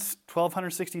 42 months,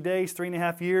 1,260 days,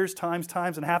 3.5 years, times,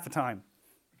 and half the time.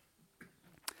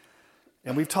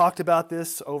 And we've talked about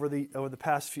this over the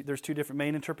past few, there's two different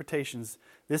main interpretations.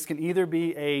 This can either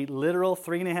be a literal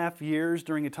 3.5 years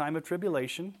during a time of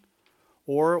tribulation,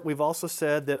 or we've also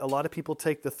said that a lot of people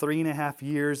take the 3.5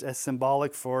 years as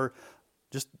symbolic for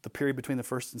just the period between the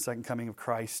first and second coming of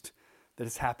Christ that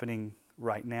is happening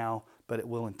right now, but it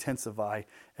will intensify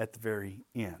at the very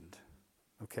end.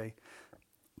 Okay?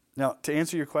 Now, to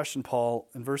answer your question, Paul,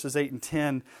 in verses 8 and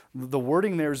 10, the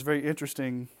wording there is very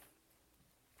interesting,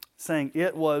 saying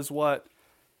it was what?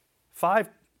 5.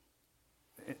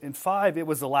 In 5, it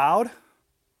was allowed.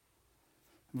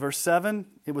 In verse 7,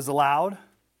 it was allowed.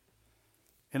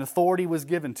 And authority was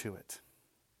given to it.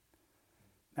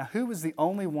 Now, who is the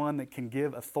only one that can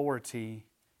give authority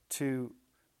to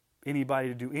anybody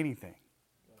to do anything?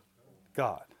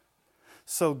 God.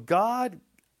 So God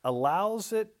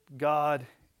allows it, God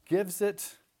gives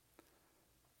it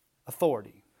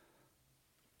authority.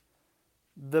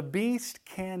 The beast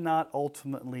cannot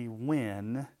ultimately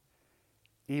win,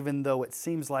 even though it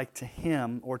seems like to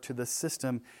him or to the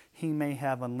system he may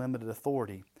have unlimited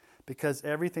authority, because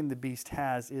everything the beast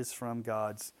has is from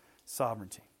God's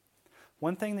sovereignty.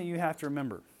 One thing that you have to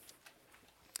remember,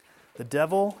 the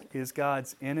devil is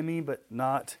God's enemy, but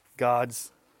not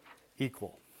God's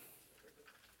equal.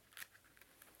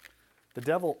 The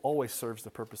devil always serves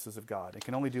the purposes of God. It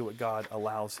can only do what God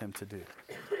allows him to do.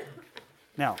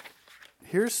 Now,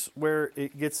 here's where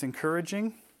it gets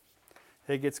encouraging,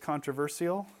 it gets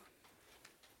controversial,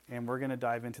 and we're going to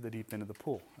dive into the deep end of the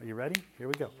pool. Are you ready? Here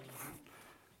we go.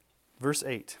 Verse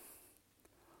 8.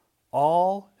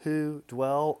 All who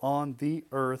dwell on the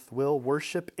earth will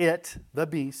worship it, the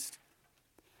beast.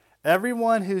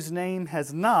 Everyone whose name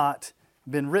has not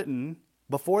been written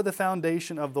before the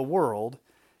foundation of the world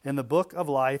in the book of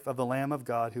life of the Lamb of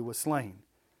God who was slain.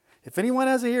 If anyone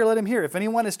has an ear, let him hear. If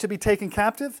anyone is to be taken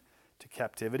captive, to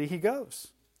captivity he goes.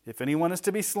 If anyone is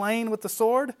to be slain with the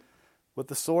sword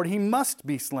he must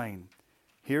be slain.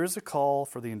 Here is a call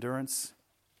for the endurance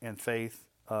and faith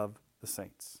of the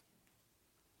saints.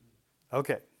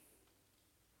 Okay.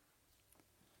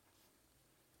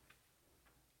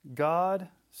 God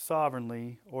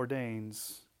sovereignly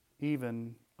ordains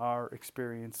even our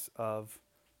experience of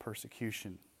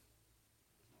persecution.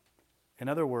 In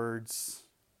other words,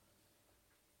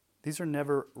 these are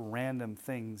never random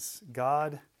things.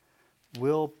 God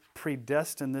will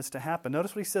predestine this to happen.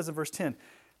 Notice what he says in verse 10.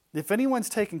 If anyone's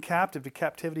taken captive, to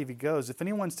captivity he goes. If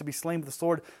anyone's to be slain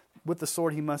with the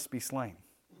sword he must be slain.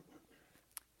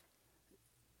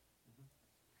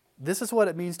 This is what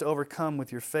it means to overcome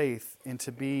with your faith and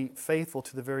to be faithful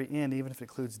to the very end, even if it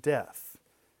includes death.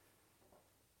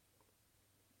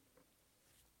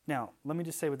 Now, let me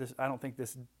just say with this, I don't think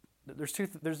this,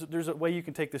 there's a way you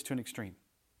can take this to an extreme.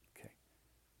 Okay.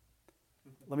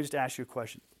 Let me just ask you a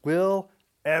question. Will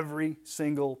every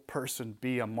single person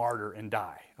be a martyr and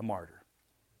die a martyr?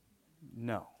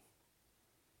 No.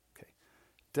 Okay.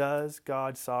 Does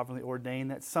God sovereignly ordain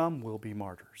that some will be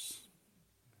martyrs?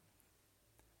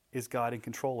 Is God in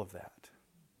control of that?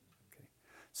 Okay.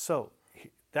 So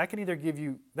that can either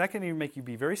make you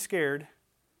be very scared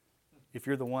if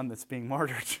you're the one that's being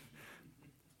martyred,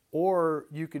 or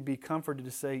you could be comforted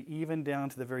to say, even down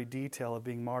to the very detail of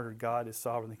being martyred, God is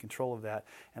sovereignly in control of that,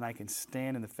 and I can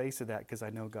stand in the face of that because I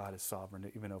know God is sovereign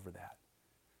even over that.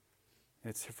 And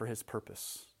it's for His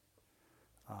purpose.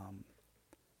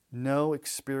 No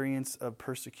experience of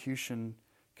persecution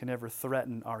can ever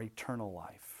threaten our eternal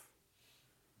life.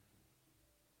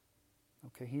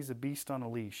 Okay, he's a beast on a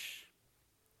leash.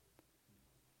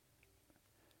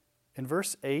 In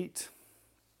verse 8,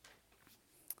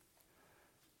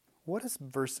 what is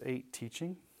verse 8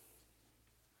 teaching?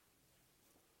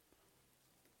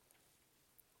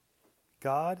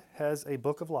 God has a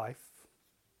book of life,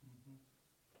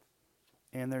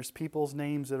 and there's people's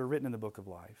names that are written in the book of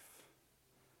life.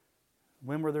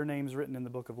 When were their names written in the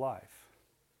book of life?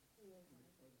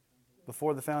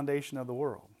 Before the foundation of the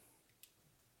world.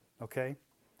 Okay?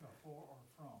 Before or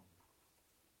from?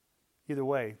 Either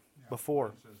way, Yeah, before.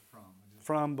 it says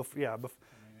from. Yeah. And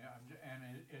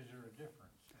is there a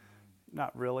difference?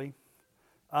 Not really.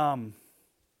 Okay.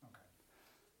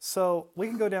 So we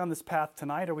can go down this path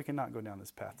tonight, or we can not go down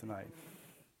this path tonight.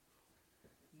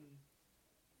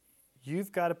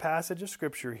 You've got a passage of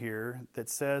Scripture here that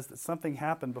says that something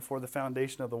happened before the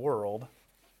foundation of the world.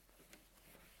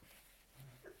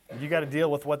 You got to deal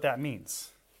with what that means.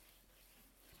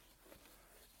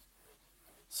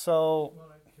 So, Well,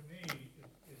 to me,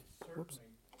 it's certainly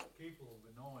capable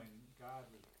of knowing, God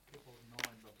was capable of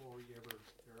knowing before there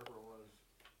ever was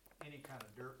any kind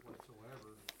of dirt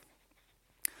whatsoever,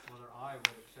 whether I would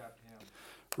accept him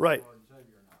right. as Lord and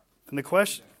Savior or not. And the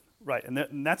question, right,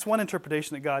 and that's one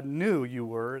interpretation that God knew you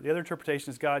were. The other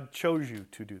interpretation is God chose you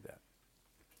to do that.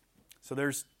 So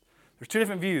there's two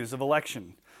different views of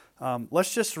election.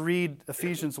 Let's just read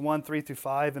Ephesians 1, 3 through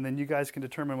 5, and then you guys can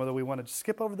determine whether we want to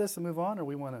skip over this and move on, or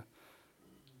we want to.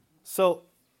 So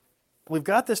we've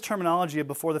got this terminology of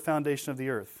before the foundation of the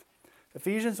earth.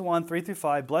 Ephesians 1, 3 through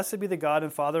 5, Blessed be the God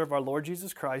and Father of our Lord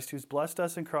Jesus Christ, who's blessed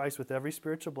us in Christ with every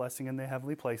spiritual blessing in the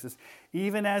heavenly places,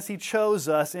 even as he chose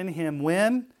us in him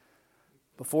when?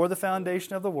 Before the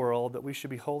foundation of the world, that we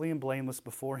should be holy and blameless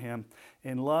before him.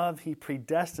 In love, he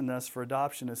predestined us for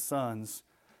adoption as sons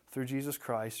through Jesus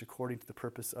Christ, according to the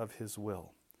purpose of his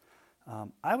will.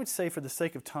 I would say for the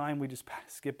sake of time, we just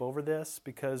skip over this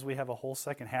because we have a whole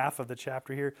second half of the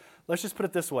chapter here. Let's just put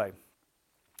it this way.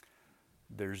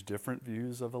 There's different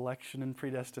views of election and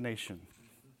predestination.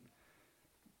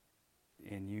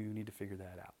 And you need to figure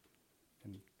that out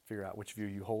and figure out which view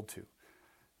you hold to.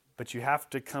 But you have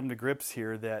to come to grips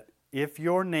here that if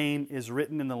your name is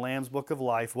written in the Lamb's Book of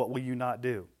Life, what will you not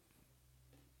do?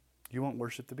 You won't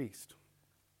worship the beast.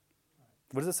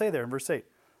 What does it say there in verse 8?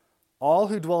 All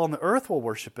who dwell on the earth will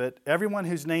worship it, everyone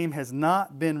whose name has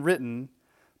not been written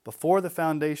before the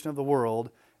foundation of the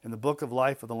world in the book of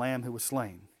life of the Lamb who was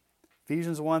slain.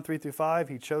 Ephesians 1, 3 through 5,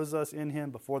 he chose us in him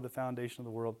before the foundation of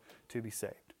the world to be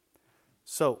saved.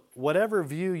 So whatever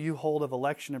view you hold of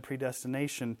election and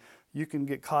predestination, you can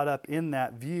get caught up in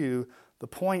that view. The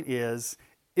point is,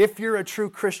 if you're a true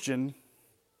Christian,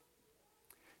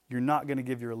 you're not going to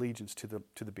give your allegiance to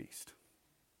the beast.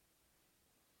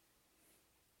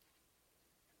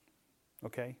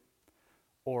 Okay?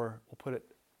 Or we'll put it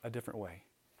a different way.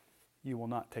 You will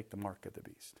not take the mark of the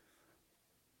beast.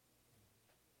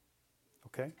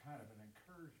 Okay? Kind of an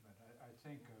encouragement. I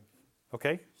think of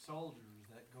Okay? soldiers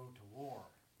that go to war.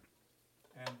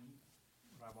 And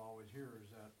what I've always heard is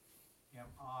that, am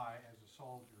I, as a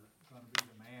soldier, going to be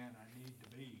the man I need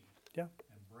to be? Yeah.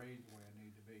 And brave the way I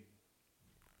need to be?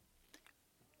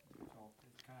 So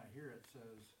it's kind of here it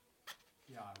says,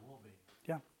 yeah, I will be.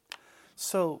 Yeah.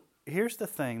 So here's the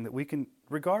thing that we can,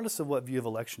 regardless of what view of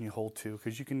election you hold to,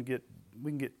 because we can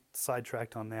get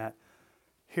sidetracked on that.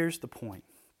 Here's the point.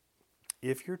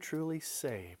 If you're truly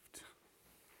saved,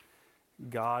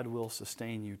 God will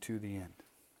sustain you to the end.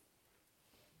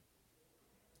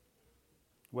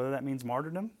 Whether that means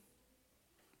martyrdom,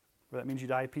 whether that means you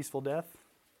die a peaceful death.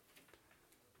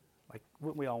 Like,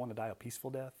 wouldn't we all want to die a peaceful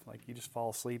death? Like, you just fall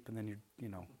asleep and then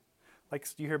like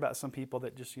you hear about some people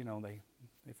that just,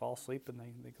 they fall asleep and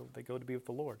they go to be with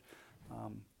the Lord.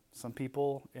 Some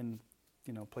people in,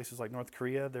 places like North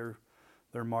Korea,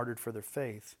 they're martyred for their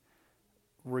faith.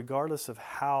 Regardless of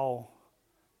how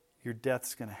your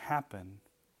death's going to happen,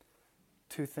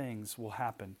 two things will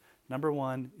happen. Number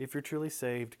one, if you're truly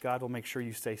saved, God will make sure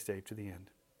you stay saved to the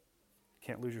end.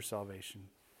 Can't lose your salvation.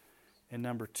 And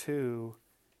number two,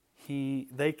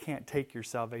 they can't take your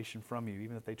salvation from you.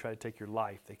 Even if they try to take your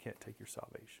life, they can't take your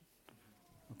salvation.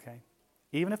 Okay?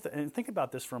 And think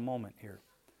about this for a moment here.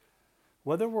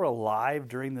 Whether we're alive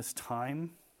during this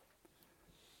time,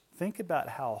 think about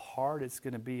how hard it's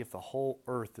going to be if the whole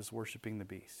earth is worshiping the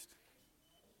beast.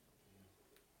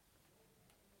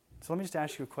 So let me just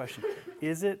ask you a question.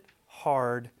 Is it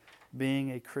hard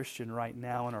being a Christian right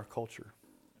now in our culture?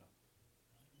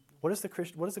 What does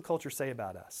the culture say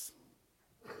about us?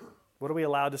 What are we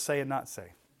allowed to say and not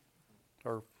say?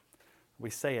 Or we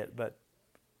say it, but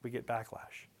we get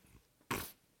backlash.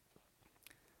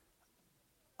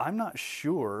 I'm not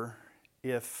sure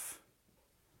if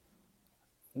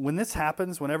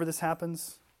whenever this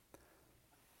happens,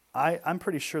 I'm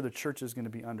pretty sure the church is going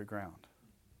to be underground.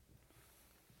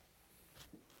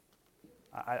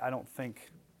 I don't think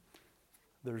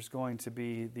there's going to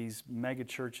be these mega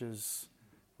churches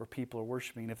where people are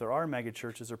worshiping. And if there are mega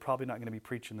churches, they're probably not going to be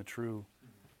preaching the true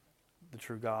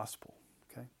gospel.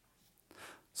 Okay?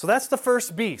 So that's the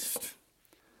first beast.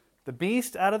 The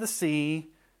beast out of the sea,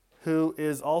 who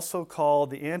is also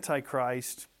called the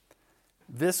Antichrist.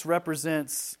 This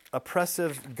represents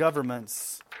oppressive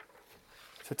governments,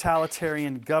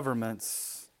 totalitarian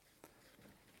governments,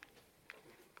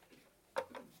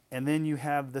 And then you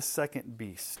have the second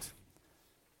beast,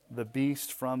 the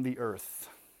beast from the earth.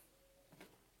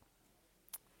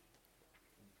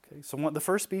 Okay, so the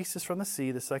first beast is from the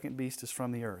sea, the second beast is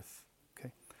from the earth.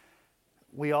 Okay.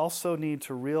 We also need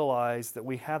to realize that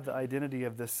we have the identity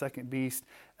of this second beast.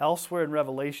 Elsewhere in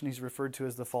Revelation, he's referred to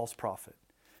as the false prophet.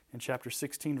 In chapter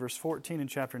 16, verse 14, in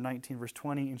chapter 19, verse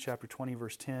 20, in chapter 20,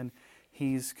 verse 10,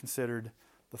 he's considered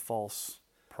the false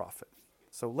prophet.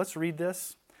 So let's read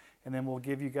this, and then we'll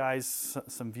give you guys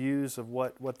some views of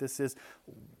what this is.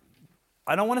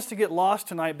 I don't want us to get lost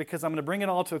tonight because I'm going to bring it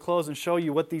all to a close and show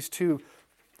you what these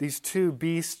two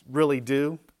beasts really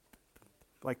do,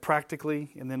 like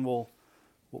practically, and then we'll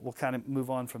kind of move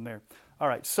on from there. All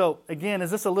right, so again,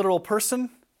 is this a literal person?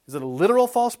 Is it a literal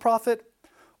false prophet?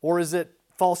 Or is it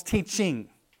false teaching?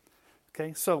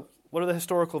 Okay, so what are the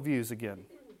historical views again?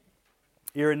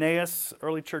 Irenaeus,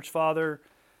 early church father,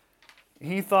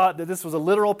 he thought that this was a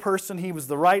literal person. He was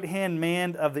the right-hand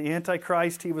man of the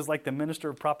Antichrist. He was like the minister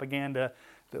of propaganda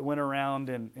that went around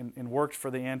and worked for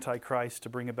the Antichrist to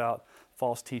bring about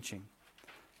false teaching.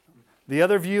 The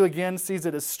other view, again, sees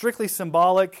it as strictly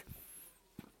symbolic.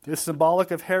 It's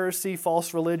symbolic of heresy,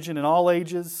 false religion in all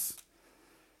ages.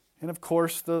 And of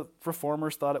course, the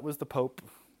reformers thought it was the Pope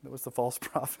that was the false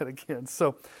prophet again.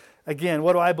 So, again,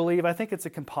 what do I believe? I think it's a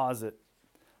composite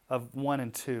of 1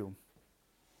 and 2.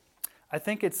 I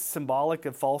think it's symbolic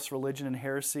of false religion and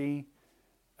heresy,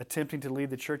 attempting to lead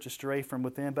the church astray from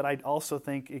within, but I also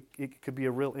think it could be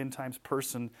a real end times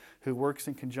person who works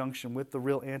in conjunction with the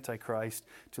real Antichrist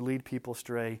to lead people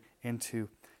astray into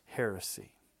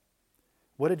heresy.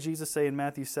 What did Jesus say in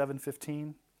Matthew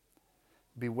 7:15?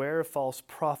 Beware of false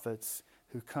prophets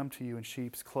who come to you in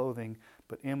sheep's clothing,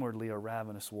 but inwardly are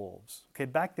ravenous wolves. Okay,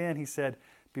 back then he said,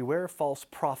 beware of false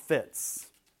prophets.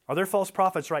 Are there false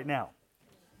prophets right now?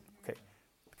 Okay.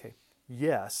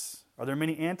 Yes. Are there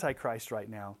many antichrists right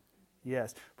now?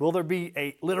 Yes. Will there be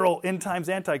a literal end times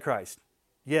antichrist?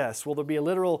 Yes. Will there be a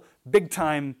literal big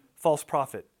time false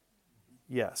prophet?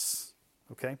 Yes.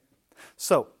 Okay.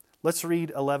 So, let's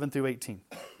read 11 through 18.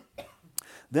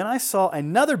 Then I saw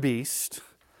another beast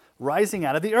rising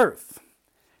out of the earth.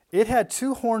 It had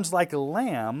 2 horns like a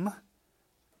lamb,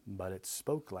 but it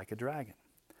spoke like a dragon.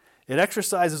 It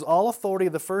exercises all authority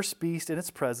of the first beast in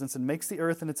its presence and makes the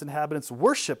earth and its inhabitants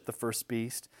worship the first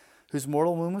beast, whose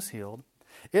mortal wound was healed.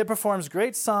 It performs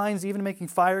great signs, even making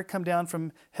fire come down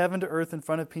from heaven to earth in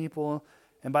front of people.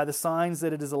 And by the signs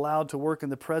that it is allowed to work in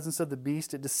the presence of the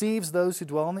beast, it deceives those who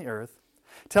dwell on the earth,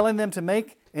 telling them to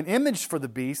make an image for the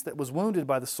beast that was wounded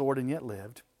by the sword and yet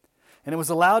lived. And it was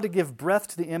allowed to give breath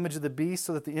to the image of the beast,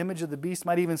 so that the image of the beast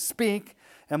might even speak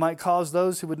and might cause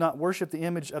those who would not worship the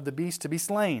image of the beast to be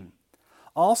slain.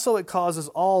 Also it causes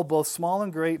all, both small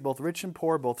and great, both rich and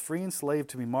poor, both free and slave,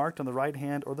 to be marked on the right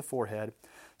hand or the forehead,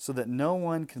 so that no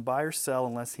one can buy or sell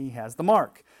unless he has the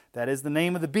mark. That is the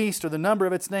name of the beast or the number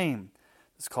of its name.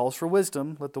 This calls for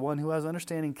wisdom. Let the one who has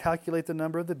understanding calculate the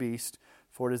number of the beast,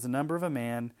 for it is the number of a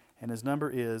man, and his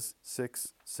number is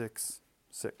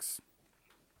 666.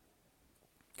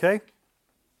 Okay?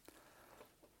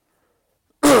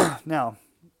 Now,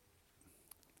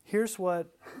 here's what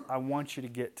I want you to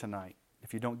get tonight,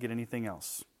 if you don't get anything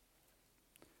else.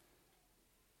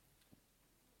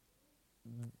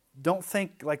 Don't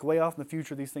think like way off in the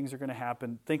future these things are going to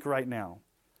happen. Think right now.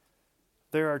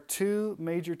 There are 2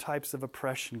 major types of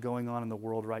oppression going on in the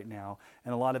world right now,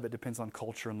 and a lot of it depends on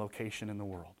culture and location in the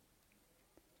world.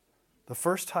 The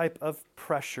first type of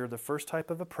pressure, the first type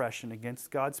of oppression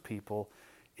against God's people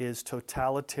is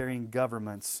totalitarian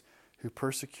governments who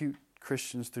persecute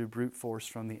Christians through brute force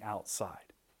from the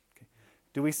outside. Okay.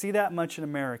 Do we see that much in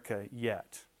America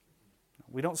yet?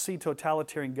 We don't see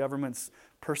totalitarian governments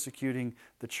persecuting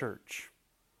the church.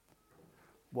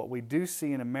 What we do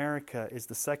see in America is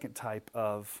the second type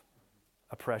of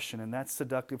oppression, and that's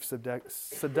seductive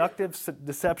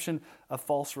deception of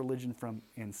false religion from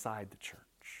inside the church.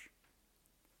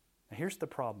 Now here's the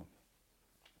problem.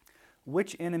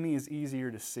 Which enemy is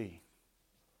easier to see?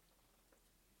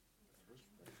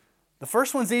 The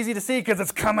first one's easy to see because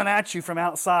it's coming at you from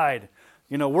outside.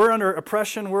 You know, we're under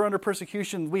oppression, we're under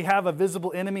persecution, we have a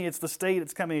visible enemy, it's the state,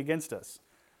 it's coming against us.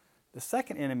 The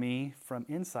second enemy from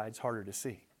inside is harder to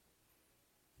see,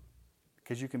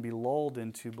 because you can be lulled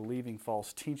into believing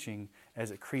false teaching as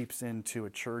it creeps into a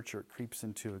church or it creeps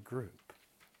into a group.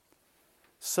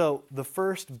 So the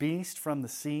first beast from the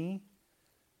sea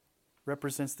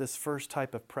represents this first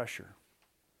type of pressure.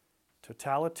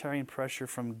 Totalitarian pressure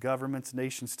from governments,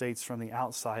 nation states from the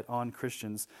outside on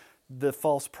Christians. The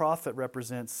false prophet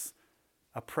represents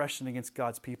oppression against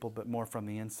God's people, but more from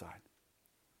the inside,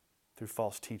 through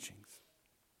false teachings.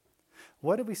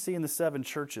 What did we see in the 7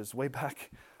 churches way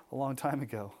back a long time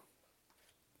ago?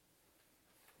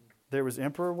 There was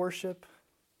emperor worship.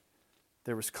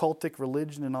 There was cultic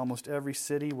religion in almost every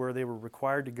city where they were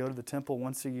required to go to the temple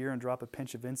once a year and drop a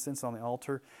pinch of incense on the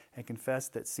altar and confess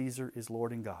that Caesar is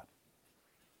Lord and God.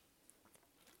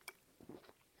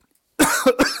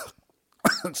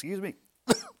 Excuse me.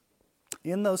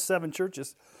 In those 7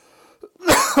 churches,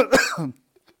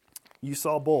 you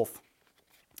saw both.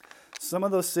 Some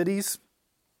of those cities,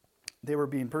 they were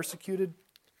being persecuted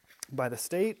by the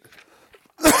state.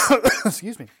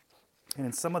 Excuse me. And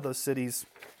in some of those cities,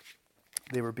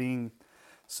 they were being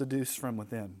seduced from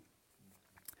within.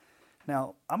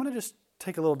 Now, I'm going to just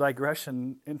take a little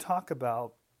digression and talk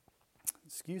about,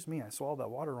 excuse me, I swallowed that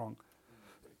water wrong.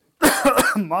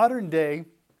 Modern day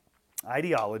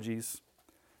ideologies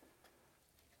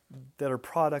that are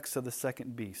products of the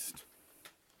second beast.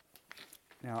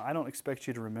 Now, I don't expect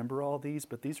you to remember all these,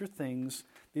 but these are things,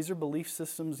 these are belief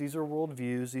systems, these are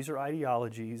worldviews, these are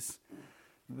ideologies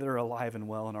that are alive and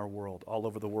well in our world, all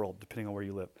over the world, depending on where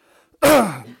you live.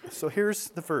 So here's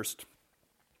the first.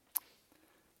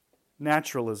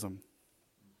 Naturalism.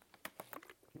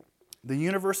 The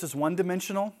universe is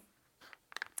one-dimensional.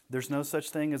 There's no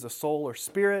such thing as a soul or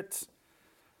spirit.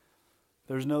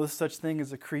 There's no such thing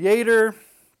as a creator.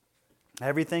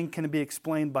 Everything can be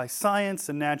explained by science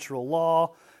and natural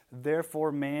law.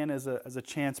 Therefore, man is a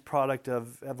chance product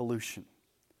of evolution.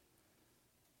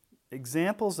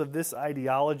 Examples of this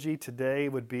ideology today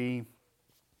would be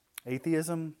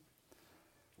atheism,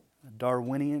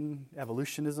 Darwinian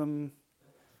evolutionism,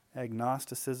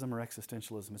 agnosticism, or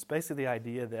existentialism. It's basically the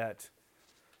idea that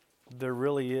there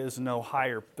really is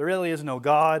no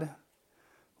God.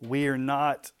 We are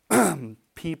not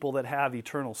people that have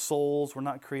eternal souls. We're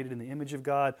not created in the image of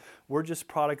God. We're just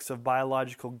products of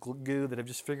biological goo that have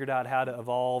just figured out how to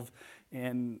evolve,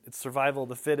 and it's survival of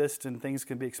the fittest, and things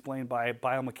can be explained by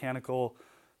biomechanical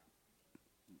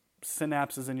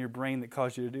synapses in your brain that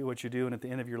cause you to do what you do, and at the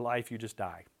end of your life, you just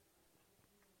die.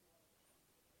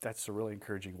 That's a really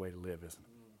encouraging way to live, isn't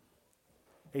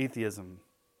it? Atheism,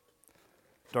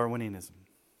 Darwinianism.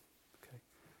 Okay.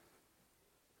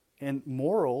 And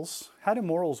morals, how do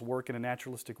morals work in a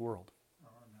naturalistic world?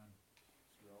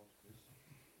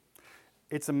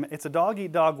 It's a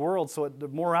dog-eat-dog world, so the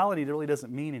morality really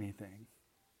doesn't mean anything.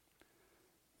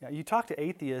 Yeah, you talk to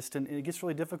atheists, and it gets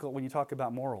really difficult when you talk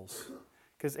about morals.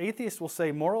 Because atheists will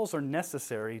say morals are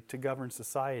necessary to govern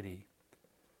society.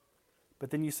 But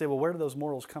then you say, well, where do those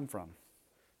morals come from?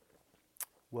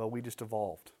 Well, we just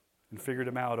evolved and figured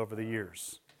them out over the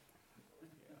years.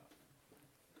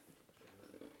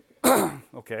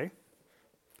 Okay.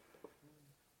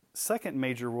 Second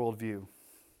major worldview.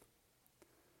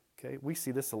 Okay, we see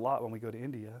this a lot when we go to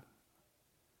India.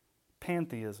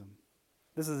 Pantheism.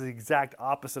 This is the exact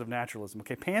opposite of naturalism.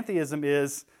 Okay, pantheism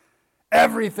is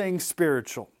everything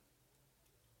spiritual,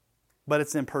 but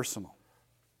it's impersonal.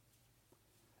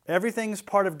 Everything's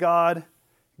part of God.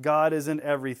 God is in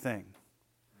everything.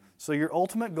 So your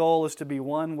ultimate goal is to be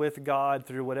one with God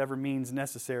through whatever means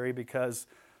necessary, because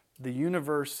the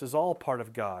universe is all part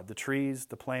of God. The trees,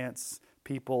 the plants,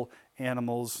 people,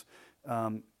 animals,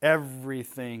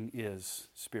 everything is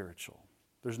spiritual.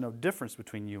 There's no difference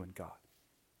between you and God.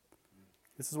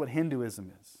 This is what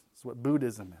Hinduism is. This is what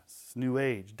Buddhism is. New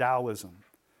Age, Taoism.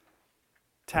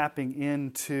 Tapping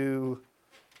into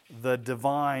the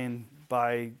divine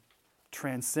by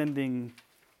transcending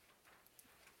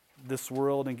this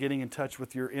world and getting in touch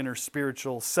with your inner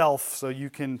spiritual self so you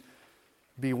can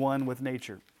be one with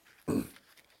nature.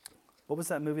 What was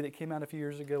that movie that came out a few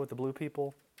years ago with the blue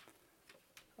people?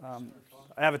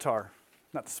 Avatar.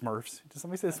 Not the Smurfs. Did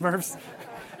somebody say the Smurfs?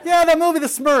 Yeah, that movie, The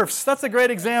Smurfs. That's a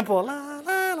great example. La,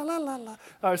 la, la, la, la, la.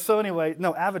 All right, so anyway,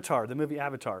 no, Avatar, the movie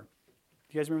Avatar. Do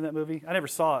you guys remember that movie? I never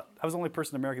saw it. I was the only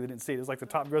person in America that didn't see it. It was like the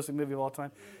top grossing movie of all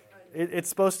time. It's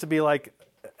supposed to be like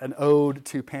an ode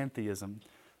to pantheism.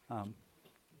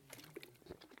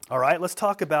 All right, let's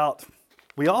talk about,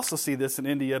 we also see this in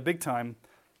India big time,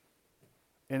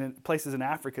 and in places in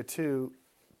Africa too,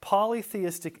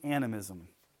 polytheistic animism.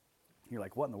 You're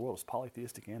like, what in the world is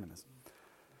polytheistic animism?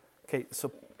 Okay,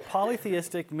 so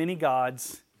polytheistic, many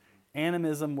gods,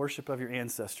 animism, worship of your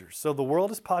ancestors. So the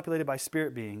world is populated by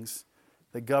spirit beings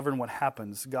that govern what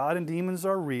happens. God and demons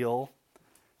are real,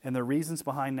 and the reasons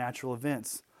behind natural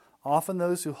events. Often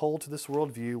those who hold to this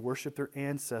worldview worship their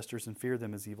ancestors and fear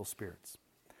them as evil spirits.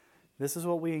 This is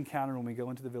what we encounter when we go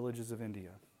into the villages of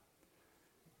India.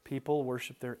 People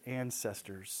worship their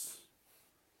ancestors.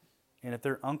 And if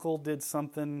their uncle did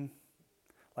something,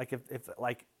 like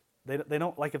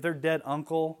if their dead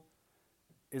uncle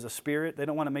is a spirit. They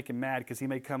don't want to make him mad because he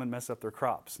may come and mess up their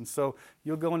crops. And so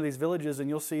you'll go into these villages and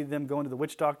you'll see them going to the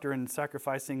witch doctor and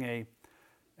sacrificing a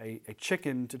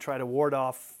chicken to try to ward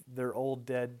off their old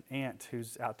dead aunt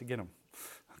who's out to get them.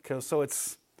 Okay, so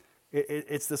it's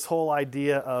this whole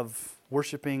idea of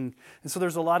worshiping. And so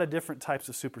there's a lot of different types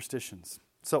of superstitions.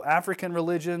 So African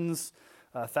religions,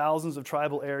 thousands of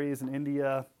tribal areas in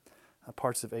India,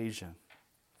 parts of Asia.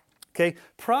 Okay,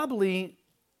 probably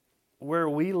where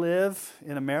we live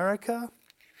in America,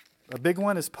 a big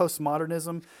one is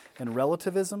postmodernism and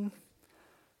relativism.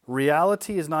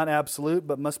 Reality is not absolute,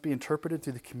 but must be interpreted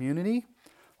through the community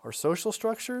or social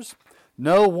structures.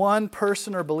 No one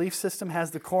person or belief system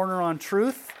has the corner on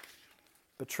truth,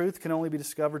 but truth can only be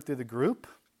discovered through the group.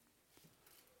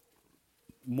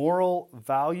 Moral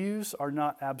values are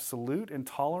not absolute, and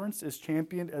tolerance is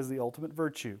championed as the ultimate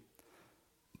virtue.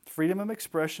 Freedom of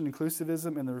expression,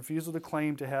 inclusivism, and the refusal to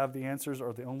claim to have the answers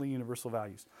are the only universal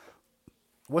values.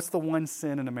 What's the one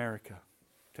sin in America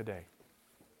today?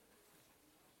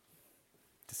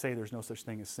 To say there's no such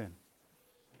thing as sin.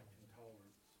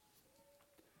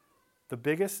 The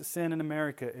biggest sin in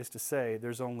America is to say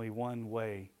there's only one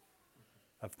way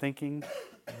of thinking,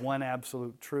 one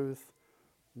absolute truth,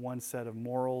 one set of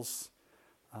morals.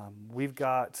 We've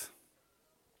got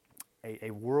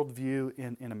a worldview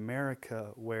in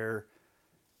America where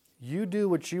you do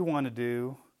what you want to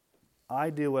do,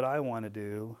 I do what I want to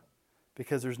do,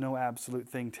 because there's no absolute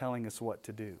thing telling us what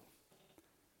to do.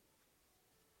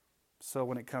 So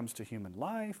when it comes to human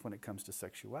life, when it comes to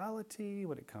sexuality,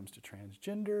 when it comes to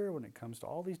transgender, when it comes to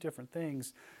all these different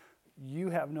things,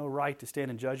 you have no right to stand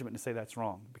in judgment and say that's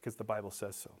wrong because the Bible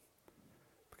says so,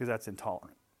 because that's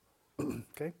intolerant.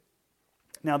 Okay?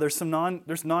 Now there's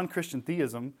non-Christian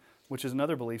theism, which is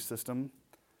another belief system.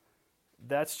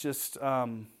 That's just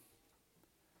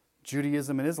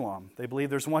Judaism and Islam. They believe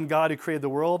there's one God who created the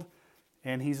world,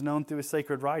 and He's known through His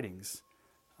sacred writings.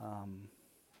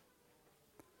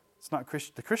 It's not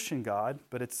the Christian God,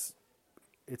 but it's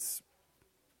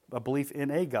a belief in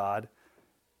a God,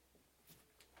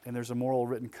 and there's a moral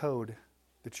written code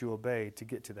that you obey to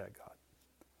get to that God.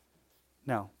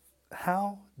 Now,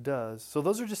 so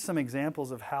those are just some examples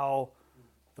of how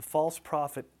the false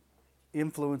prophet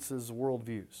influences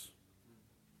worldviews.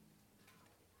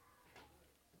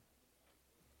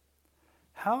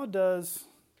 How does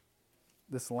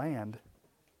this land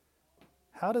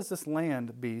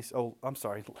beast, that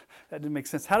didn't make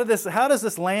sense. How does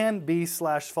this land beast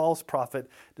 / false prophet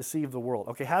deceive the world?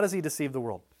 Okay, how does he deceive the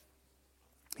world?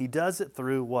 He does it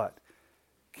through what?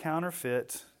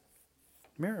 Counterfeit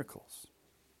miracles.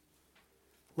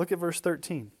 Look at verse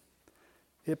 13.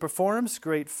 It performs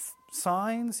great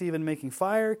signs, even making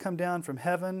fire come down from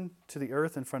heaven to the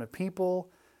earth in front of people.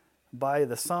 By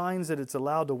the signs that it's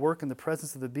allowed to work in the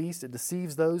presence of the beast, it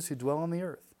deceives those who dwell on the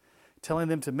earth, telling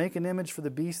them to make an image for the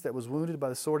beast that was wounded by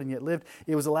the sword and yet lived.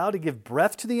 It was allowed to give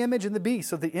breath to the image and the beast,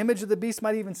 so the image of the beast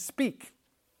might even speak.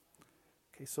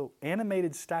 Okay, so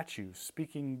animated statues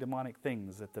speaking demonic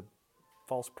things that the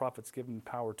false prophet's given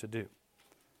power to do.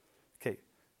 Okay,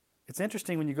 it's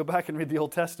interesting when you go back and read the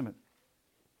Old Testament.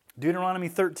 Deuteronomy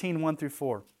 13, 1 through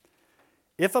 4.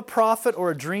 If a prophet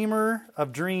or a dreamer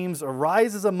of dreams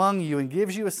arises among you and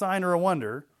gives you a sign or a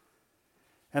wonder,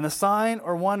 and the sign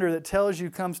or wonder that tells you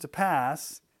comes to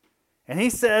pass, and he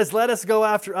says, let us go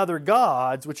after other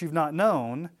gods which you've not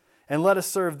known, and let us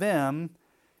serve them,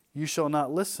 you shall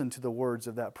not listen to the words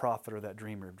of that prophet or that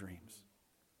dreamer of dreams.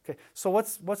 Okay, so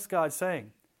what's God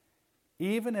saying?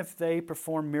 Even if they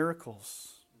perform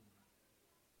miracles,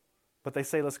 but they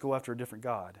say, let's go after a different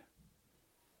God,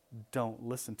 don't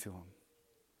listen to them.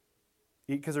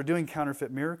 Because they're doing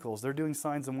counterfeit miracles. They're doing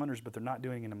signs and wonders, but they're not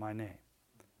doing it in my name.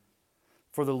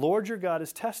 For the Lord your God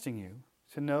is testing you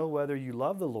to know whether you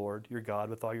love the Lord your God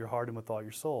with all your heart and with all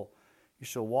your soul. You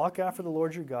shall walk after the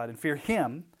Lord your God and fear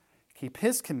Him, keep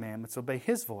His commandments, obey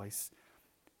His voice,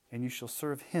 and you shall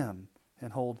serve Him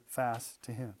and hold fast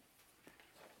to Him.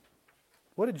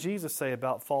 What did Jesus say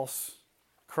about false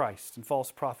Christ and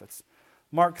false prophets?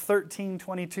 Mark 13,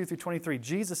 22 through 23.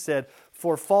 Jesus said,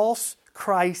 for false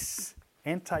Christs,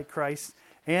 Antichrist,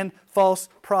 and false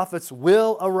prophets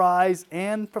will arise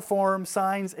and perform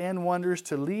signs and wonders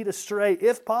to lead astray,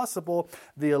 if possible,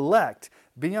 the elect.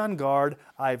 Be on guard.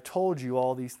 I've told you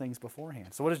all these things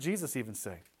beforehand. So what does Jesus even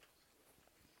say?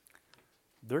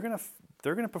 They're going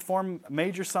to perform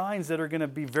major signs that are going to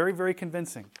be very, very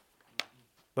convincing.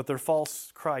 But they're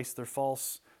false Christ. They're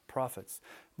false prophets.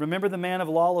 Remember the man of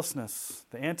lawlessness,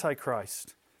 the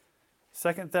Antichrist.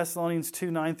 2 Thessalonians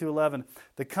 2, 9 through 11.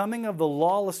 The coming of the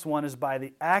lawless one is by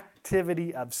the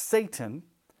activity of Satan,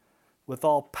 with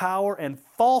all power and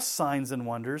false signs and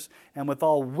wonders, and with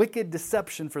all wicked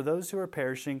deception for those who are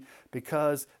perishing,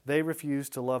 because they refuse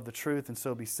to love the truth and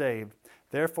so be saved.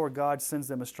 Therefore God sends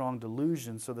them a strong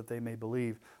delusion so that they may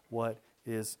believe what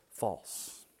is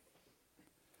false.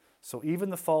 So even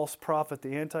the false prophet,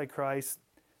 the Antichrist,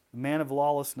 the man of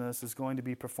lawlessness, is going to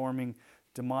be performing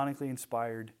demonically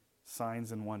inspired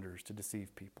signs and wonders to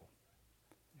deceive people.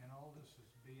 And all this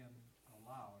is being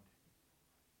allowed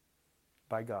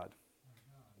By God. by God. And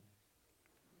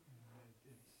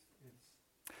it's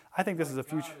I think this is a like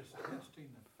future. God is testing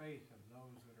the faith of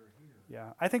those that are here.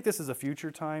 Yeah, I think this is a future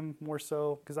time more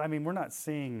so, because I mean, we're not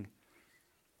seeing.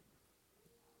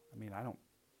 I mean, I don't.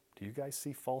 Do you guys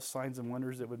see false signs and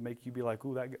wonders that would make you be like,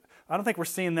 "Ooh, that"? I don't think we're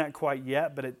seeing that quite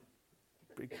yet, but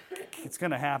it's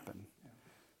going to happen.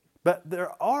 But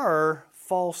there are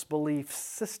false belief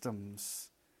systems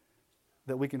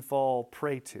that we can fall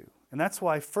prey to, and that's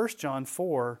why 1 John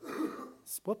 4.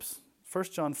 1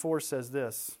 John 4 says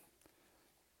this.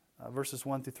 Verses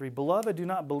 1 through 3. Beloved, do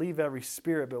not believe every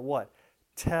spirit, but what?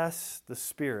 Test the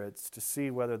spirits to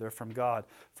see whether they're from God.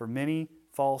 For many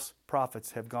false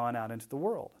prophets have gone out into the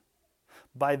world.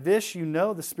 By this you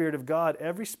know the Spirit of God.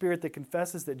 Every spirit that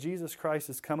confesses that Jesus Christ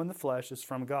has come in the flesh is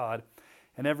from God,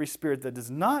 and every spirit that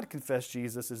does not confess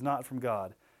Jesus is not from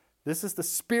God. This is the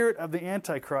spirit of the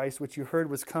Antichrist, which you heard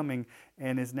was coming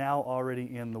and is now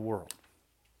already in the world.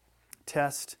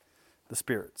 Test the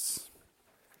spirits.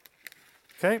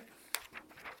 Okay?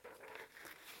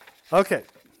 Okay.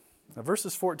 Now,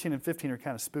 verses 14 and 15 are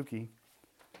kind of spooky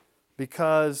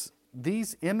because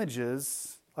these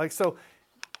images, so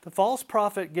the false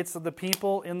prophet gets the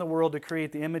people in the world to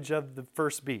create the image of the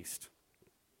first beast,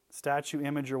 statue,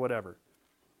 image, or whatever.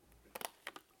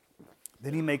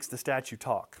 Then he makes the statue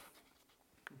talk.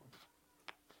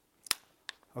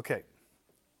 Okay.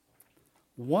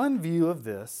 One view of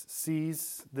this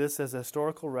sees this as a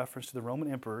historical reference to the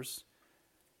Roman emperors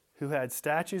who had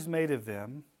statues made of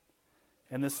them,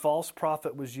 and this false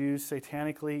prophet was used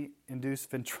satanically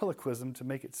induced ventriloquism to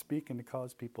make it speak and to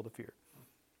cause people to fear.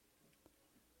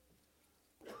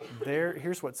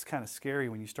 Here's what's kind of scary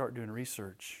when you start doing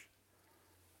research.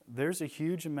 There's a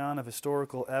huge amount of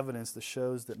historical evidence that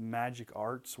shows that magic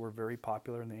arts were very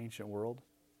popular in the ancient world.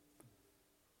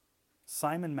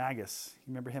 Simon Magus,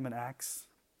 you remember him in Acts?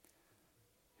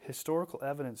 Historical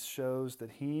evidence shows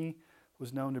that he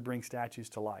was known to bring statues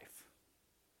to life.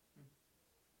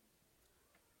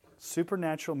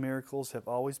 Supernatural miracles have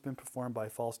always been performed by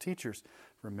false teachers.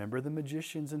 Remember the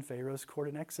magicians in Pharaoh's court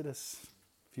in Exodus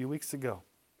a few weeks ago.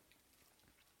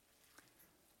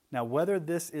 Now, whether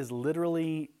this is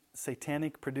literally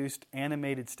satanic produced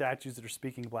animated statues that are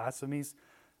speaking blasphemies,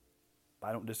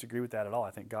 I don't disagree with that at all.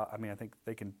 I think I think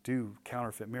they can do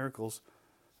counterfeit miracles.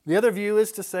 The other view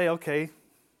is to say, okay,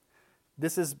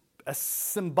 this is a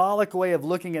symbolic way of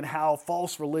looking at how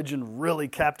false religion really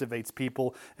captivates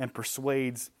people and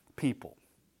persuades people.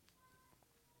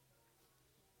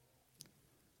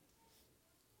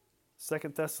 2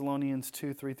 Thessalonians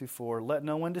 2, 3 through 4. Let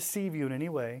no one deceive you in any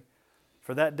way,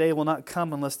 for that day will not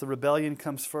come unless the rebellion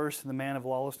comes first and the man of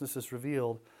lawlessness is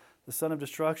revealed, the son of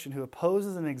destruction, who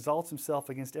opposes and exalts himself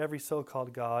against every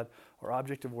so-called God or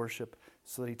object of worship,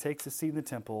 so that he takes a seat in the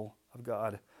temple of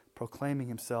God, proclaiming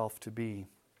himself to be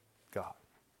God.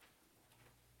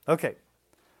 Okay,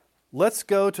 let's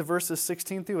go to verses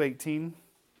 16 through 18,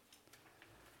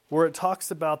 where it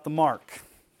talks about the mark.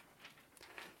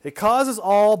 It causes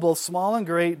all, both small and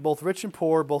great, both rich and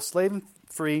poor, both slave and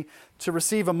free, to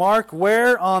receive a mark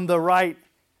where? On the right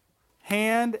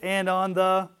hand and on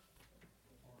the...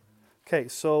 Okay,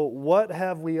 so what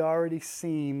have we already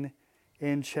seen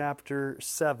in chapter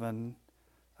 7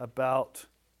 about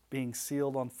being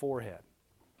sealed on forehead?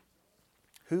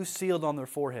 Who's sealed on their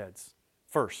foreheads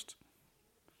first?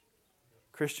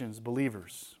 Christians,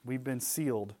 believers. We've been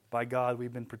sealed by God.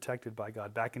 We've been protected by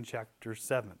God. Back in chapter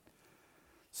 7.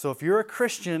 So if you're a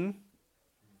Christian,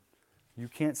 you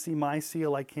can't see my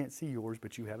seal, I can't see yours,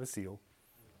 but you have a seal.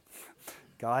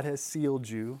 God has sealed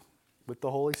you with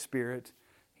the Holy Spirit.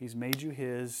 He's made you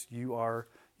His. You're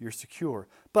secure.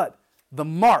 But the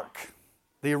mark,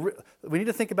 we need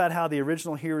to think about how the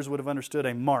original hearers would have understood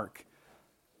a mark.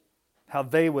 How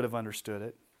they would have understood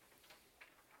it.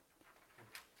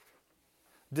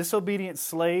 Disobedient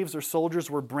slaves or soldiers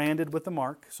were branded with the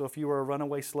mark. So if you were a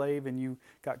runaway slave and you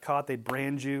got caught, they'd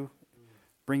brand you,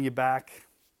 bring you back.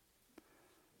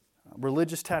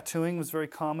 Religious tattooing was very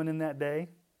common in that day.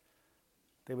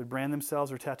 They would brand themselves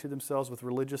or tattoo themselves with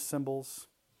religious symbols.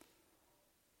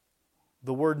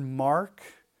 The word mark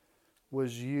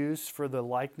was used for the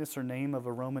likeness or name of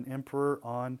a Roman emperor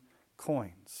on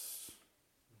coins.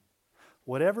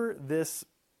 whatever this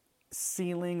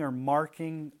sealing or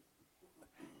marking,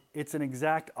 it's an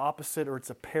exact opposite, or it's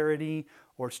a parody,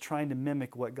 or it's trying to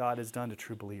mimic what God has done to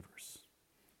true believers.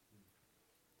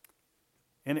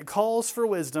 And it calls for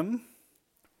wisdom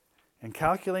in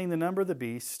calculating the number of the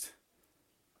beast.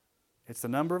 It's the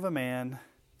number of a man.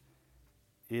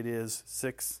 It is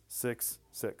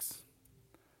 666.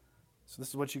 So this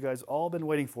is what you guys all been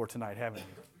waiting for tonight, haven't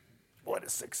you? What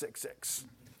is 666?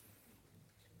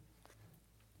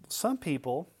 Some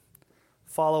people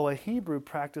follow a Hebrew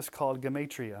practice called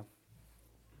gematria.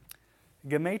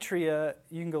 Gematria,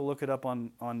 you can go look it up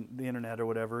on the internet or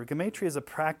whatever. Gematria is a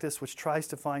practice which tries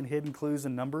to find hidden clues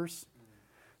in numbers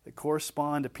that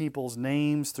correspond to people's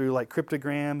names through like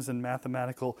cryptograms and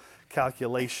mathematical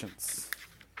calculations.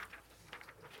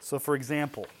 So for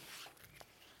example,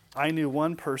 I knew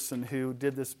one person who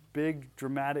did this big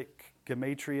dramatic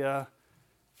gematria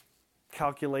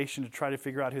calculation to try to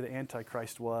figure out who the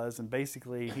Antichrist was, and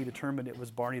basically he determined it was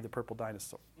Barney the Purple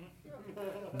Dinosaur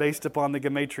based upon the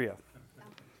gematria.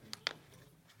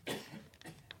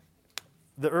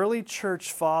 The early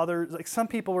church fathers, like some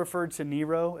people referred to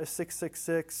Nero as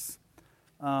 666.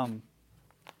 The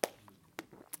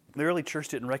early church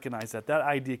didn't recognize that. That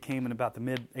idea came in about the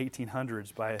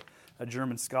mid-1800s by a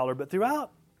German scholar. But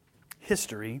throughout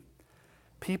history,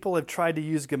 people have tried to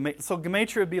use gematria. So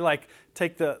gematria would be like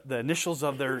take the initials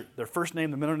of their first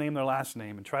name, the middle name, their last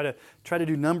name, and try to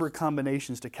do number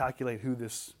combinations to calculate who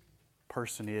this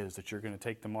person is that you're going to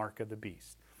take the mark of the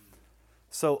beast.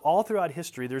 So all throughout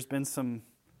history, there's been some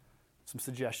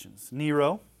suggestions.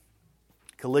 Nero,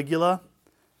 Caligula,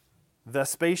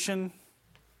 Vespasian,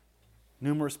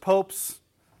 numerous popes,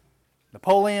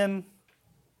 Napoleon,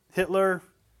 Hitler,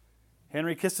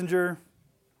 Henry Kissinger,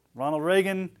 Ronald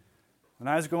Reagan. When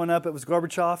I was growing up, it was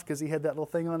Gorbachev because he had that little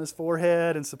thing on his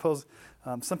forehead. And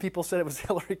some people said it was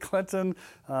Hillary Clinton.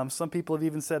 Some people have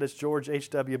even said it's George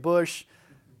H.W. Bush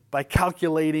by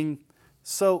calculating.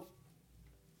 So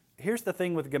here's the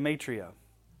thing with gematria.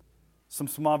 Some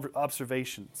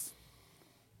observations.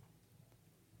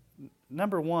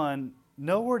 Number one,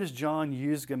 nowhere does John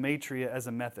use gematria as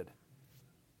a method.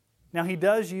 Now, he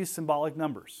does use symbolic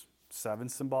numbers. 7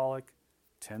 symbolic,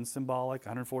 10 symbolic,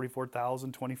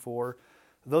 144,024.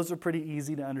 Those are pretty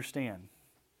easy to understand.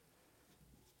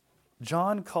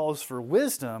 John calls for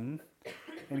wisdom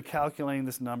in calculating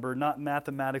this number, not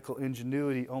mathematical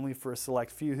ingenuity only for a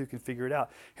select few who can figure it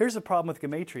out. Here's the problem with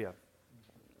gematria.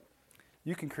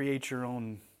 You can create your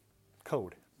own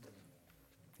code.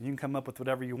 You can come up with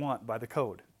whatever you want by the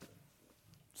code.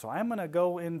 So I'm going to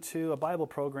go into a Bible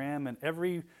program, and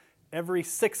every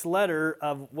sixth letter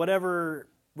of whatever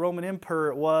Roman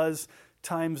emperor it was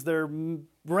times their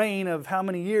reign of how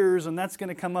many years, and that's going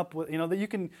to come up with,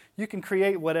 that you can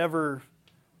create whatever,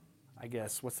 I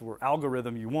guess, what's the word,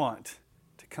 algorithm you want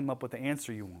to come up with the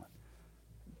answer you want.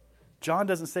 John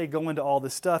doesn't say go into all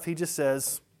this stuff. He just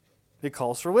says it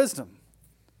calls for wisdom.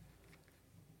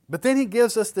 But then he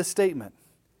gives us this statement.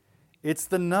 It's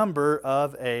the number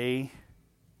of a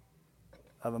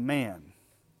man.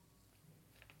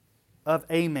 Of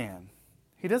a man.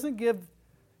 He doesn't give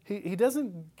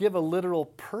a literal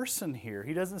person here.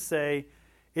 He doesn't say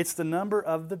it's the number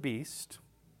of the beast.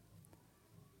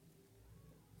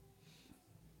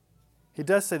 He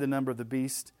does say the number of the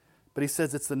beast, but he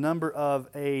says it's the number of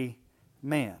a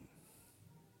man.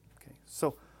 Okay,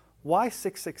 so why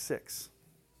 666?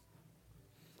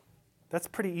 That's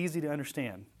pretty easy to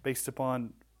understand based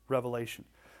upon Revelation.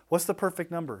 What's the perfect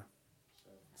number?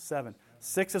 7.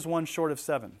 6 is one short of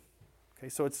 7. Okay,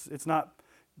 so it's not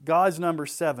God's number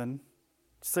 7.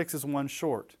 6 is one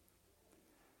short.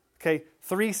 Okay,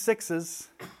 3 sixes,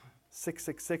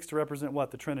 666 to represent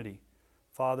what? The Trinity.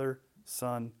 Father,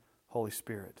 Son, Holy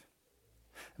Spirit.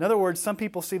 In other words, some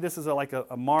people see this as like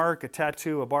a mark, a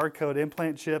tattoo, a barcode,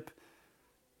 implant chip.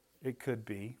 It could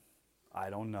be. I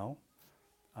don't know.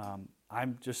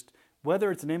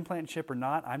 Whether it's an implant chip or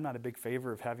not, I'm not a big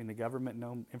favor of having the government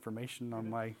know information on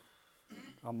my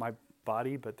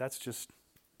body, but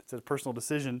it's a personal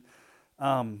decision.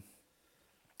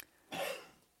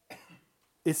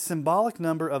 It's symbolic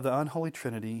number of the unholy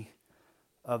trinity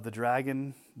of the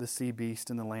dragon, the sea beast,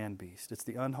 and the land beast. It's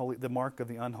the mark of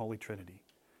the unholy trinity.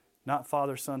 Not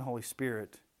Father, Son, Holy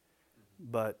Spirit,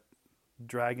 but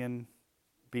dragon,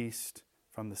 beast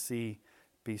from the sea,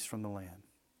 beast from the land.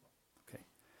 Okay.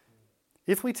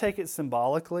 If we take it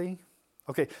symbolically,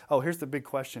 here's the big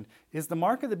question. Is the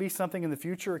mark of the beast something in the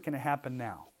future, or can it happen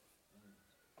now?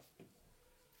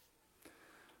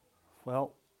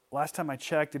 Well, last time I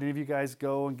checked, did any of you guys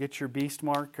go and get your beast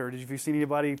mark? Or did you see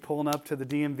anybody pulling up to the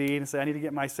DMV and say, I need to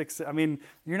get my 6? I mean,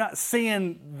 you're not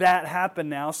seeing that happen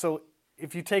now. So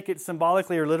if you take it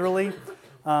symbolically or literally,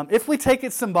 if we take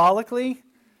it symbolically,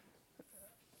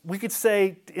 we could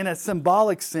say in a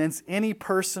symbolic sense, any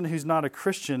person who's not a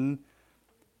Christian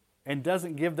and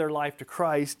doesn't give their life to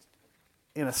Christ,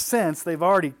 in a sense, they've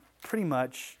already pretty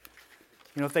much,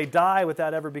 if they die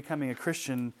without ever becoming a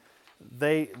Christian,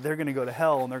 they're going to go to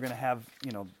hell, and they're going to have,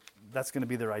 that's going to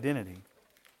be their identity.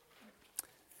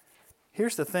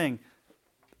 Here's the thing.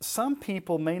 Some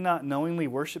people may not knowingly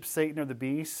worship Satan or the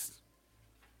beast.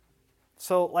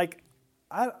 So,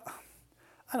 I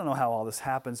don't know how all this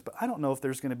happens, but I don't know if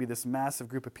there's going to be this massive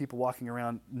group of people walking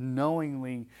around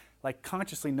knowingly,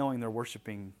 consciously knowing they're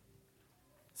worshiping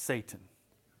Satan.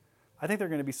 I think they're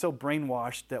going to be so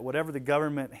brainwashed that whatever the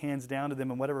government hands down to them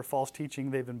and whatever false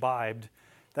teaching they've imbibed,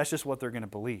 that's just what they're going to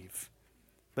believe.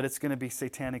 But it's going to be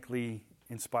satanically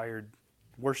inspired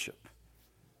worship.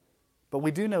 But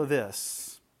we do know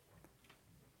this.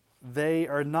 They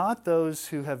are not those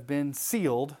who have been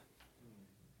sealed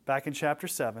back in chapter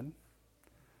 7.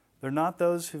 They're not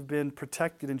those who've been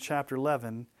protected in chapter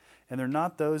 11. And they're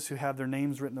not those who have their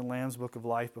names written in the Lamb's Book of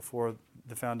Life before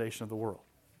the foundation of the world.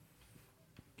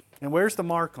 And where's the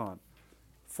mark on?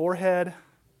 Forehead,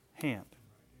 hand.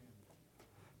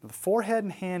 Now, the forehead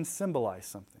and hand symbolize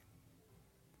something.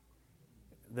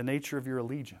 The nature of your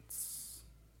allegiance.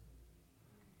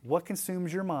 What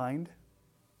consumes your mind?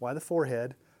 Why the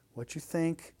forehead? What you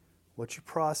think, what you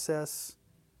process,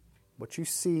 what you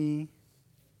see.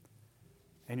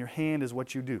 And your hand is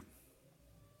what you do.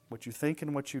 What you think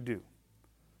and what you do.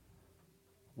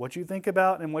 What you think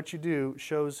about and what you do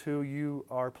shows who you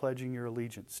are pledging your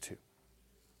allegiance to.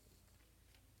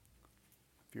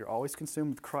 If you're always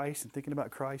consumed with Christ and thinking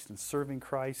about Christ and serving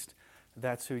Christ,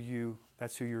 that's who you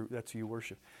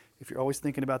worship. If you're always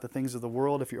thinking about the things of the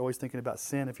world, if you're always thinking about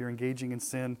sin, if you're engaging in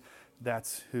sin,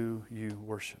 that's who you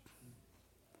worship.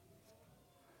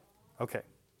 Okay.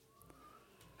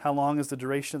 How long is the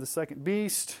duration of the second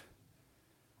beast?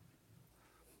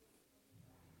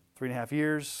 3.5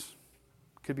 years.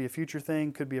 Could be a future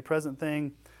thing, could be a present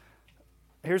thing.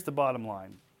 Here's the bottom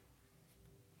line.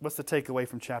 What's the takeaway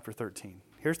from chapter 13?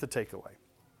 Here's the takeaway.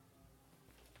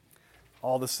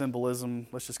 All the symbolism,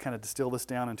 let's just kind of distill this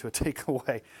down into a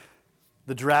takeaway.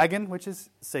 The dragon, which is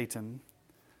Satan,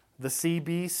 the sea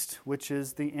beast, which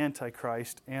is the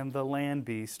Antichrist, and the land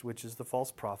beast, which is the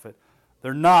false prophet,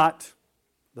 they're not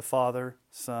the Father,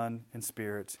 Son, and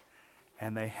Spirit,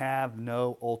 and they have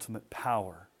no ultimate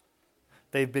power.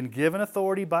 They've been given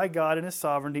authority by God in His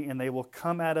sovereignty, and they will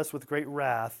come at us with great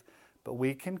wrath, but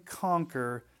we can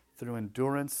conquer through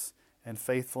endurance and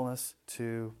faithfulness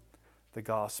to the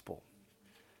gospel.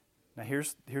 Now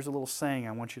here's a little saying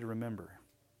I want you to remember.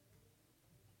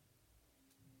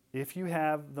 If you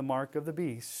have the mark of the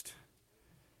beast,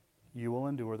 you will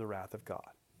endure the wrath of God.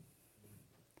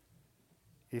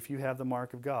 If you have the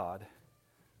mark of God,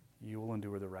 you will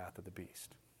endure the wrath of the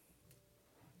beast.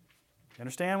 You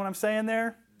understand what I'm saying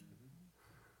there?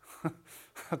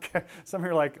 Okay. Some of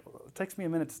you are like, it takes me a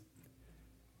minute.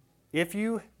 If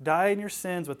you die in your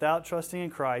sins without trusting in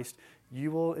Christ, you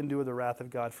will endure the wrath of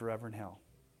God forever in hell.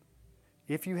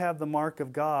 If you have the mark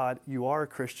of God, you are a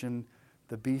Christian,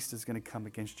 the beast is going to come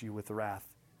against you with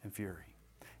wrath and fury.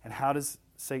 And how does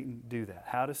Satan do that?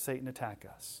 How does Satan attack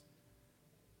us?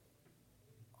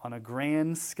 On a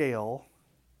grand scale,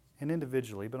 and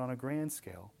individually, but on a grand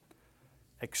scale,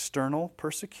 external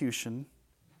persecution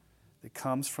that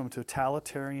comes from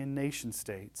totalitarian nation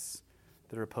states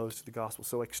that are opposed to the gospel.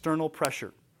 So external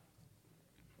pressure.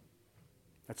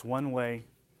 That's one way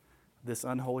this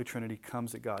unholy trinity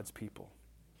comes at God's people.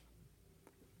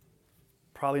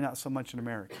 Probably not so much in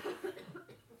America.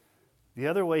 The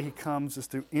other way he comes is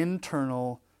through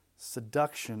internal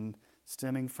seduction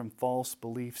stemming from false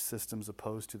belief systems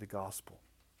opposed to the gospel.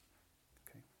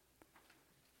 Okay.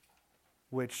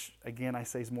 Which, again, I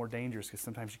say is more dangerous because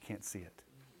sometimes you can't see it.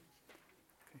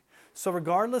 Okay. So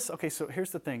regardless, so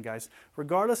here's the thing, guys.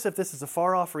 Regardless if this is a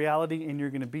far-off reality and you're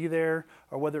going to be there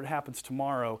or whether it happens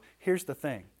tomorrow, here's the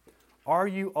thing. Are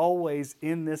you always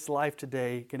in this life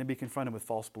today going to be confronted with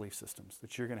false belief systems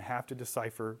that you're going to have to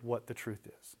decipher what the truth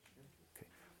is? Okay.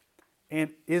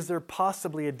 And is there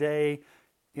possibly a day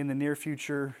in the near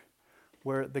future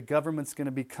where the government's going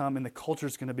to become and the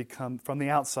culture's going to become, from the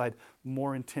outside,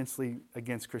 more intensely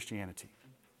against Christianity?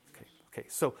 Okay.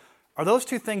 So are those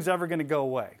two things ever going to go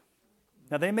away?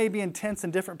 Now, they may be intense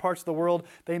in different parts of the world.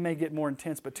 They may get more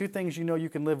intense. But two things you know you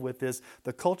can live with is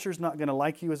the culture's not going to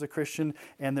like you as a Christian,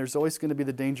 and there's always going to be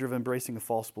the danger of embracing a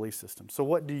false belief system. So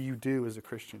what do you do as a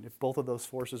Christian if both of those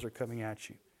forces are coming at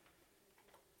you?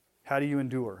 How do you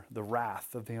endure the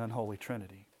wrath of the unholy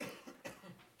Trinity?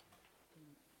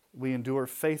 We endure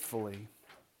faithfully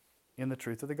in the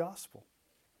truth of the gospel.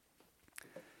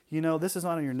 You know, this is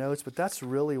not in your notes, but that's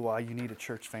really why you need a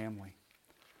church family.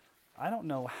 I don't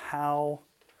know how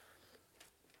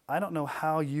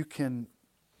you can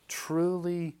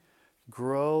truly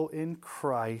grow in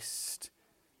Christ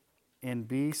and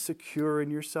be secure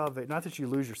in your salvation. Not that you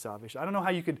lose your salvation. I don't know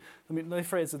how you could, let me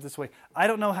phrase it this way. I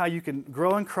don't know how you can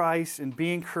grow in Christ and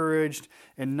be encouraged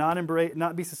and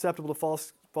not be susceptible to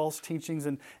false teachings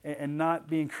and not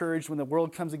be encouraged when the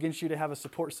world comes against you to have a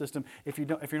support system if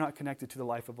you're not connected to the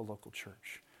life of a local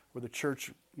church. Where the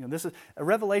church, a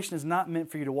revelation is not meant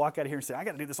for you to walk out of here and say, I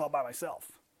got to do this all by myself.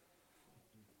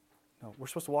 No, we're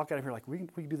supposed to walk out of here like we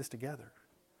can do this together.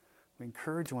 We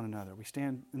encourage one another. We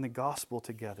stand in the gospel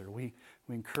together. We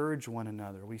encourage one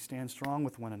another. We stand strong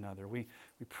with one another. We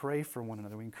pray for one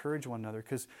another. We encourage one another.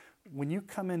 Because when you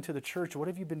come into the church, what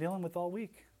have you been dealing with all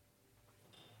week?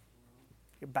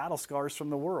 You get battle scars from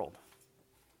the world.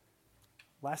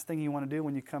 Last thing you want to do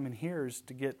when you come in here is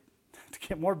to get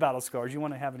more battle scars. You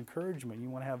want to have encouragement. You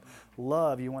want to have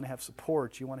love. You want to have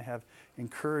support. You want to have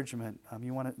encouragement.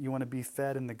 You want to be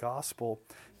fed in the gospel.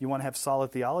 You want to have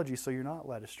solid theology so you're not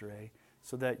led astray,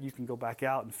 so that you can go back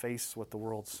out and face what the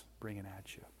world's bringing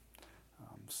at you.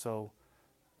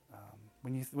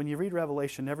 When you read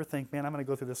Revelation, never think, man, I'm going to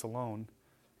go through this alone.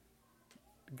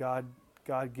 God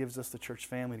gives us the church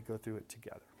family to go through it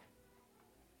together.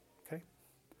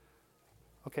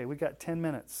 Okay, we got 10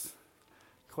 minutes.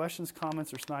 Questions,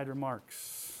 comments, or snide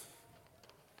remarks?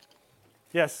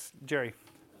 Yes, Jerry.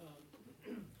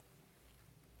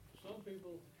 Some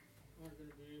people aren't going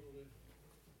to be able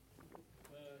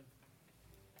to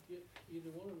get either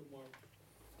one of the marks.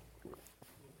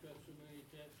 They've got so many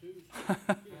tattoos.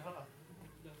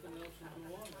 Nothing else will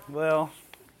go on. Well,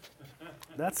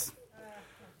 that's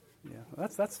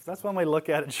one way to look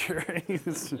at it, Jerry.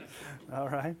 All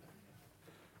right.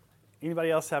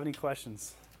 Anybody else have any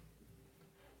questions?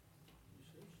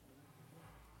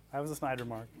 That was a snide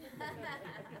remark. I've got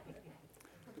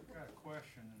a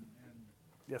question, and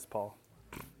Yes, Paul.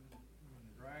 when the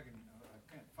dragon, I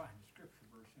can't find the scripture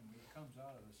verse, and it comes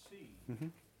out of the sea. Mm-hmm.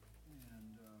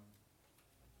 And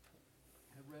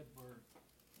I read where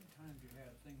sometimes you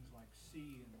have things like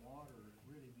sea and water, it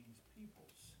really means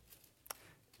peoples.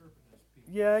 Interpreted as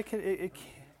peoples.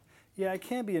 Yeah, it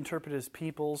can be interpreted as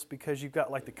peoples because you've got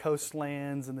like the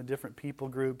coastlands and the different people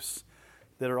groups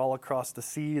that are all across the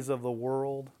seas of the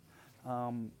world.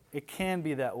 It can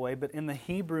be that way, but in the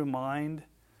Hebrew mind,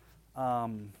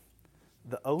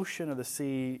 the ocean or the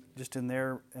sea, just in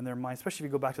their mind, especially if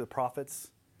you go back to the prophets,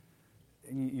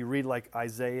 and you read like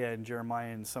Isaiah and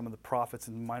Jeremiah and some of the prophets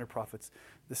and minor prophets,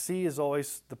 the sea is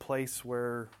always the place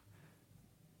where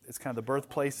it's kind of the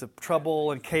birthplace of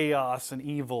trouble and chaos and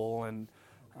evil, and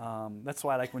that's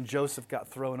why, like when Joseph got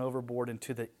thrown overboard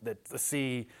into the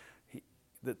sea,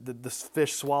 the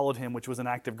fish swallowed him, which was an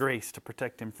act of grace to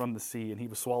protect him from the sea, and he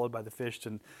was swallowed by the fish.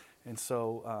 And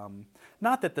so,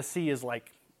 not that the sea is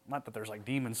like, not that there's like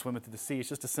demons swimming through the sea. It's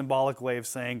just a symbolic way of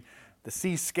saying the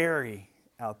sea's scary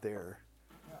out there.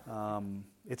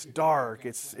 It's dark.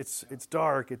 It's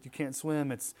dark. You can't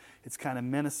swim. It's kind of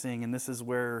menacing, and this is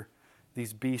where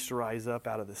these beasts rise up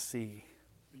out of the sea.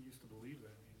 They used to believe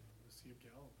that, the Sea of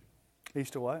Galilee. They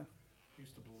used to what? They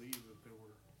used to believe that there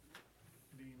were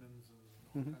demons and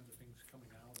all kinds of things coming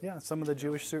out of Yeah, some of the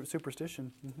Jewish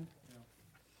superstition. Mm-hmm. Yeah.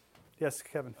 Yes,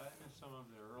 Kevin. In some of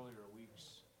the earlier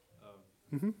weeks of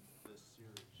Mm-hmm. this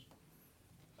series,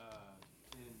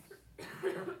 in the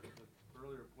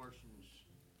earlier portions,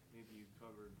 maybe you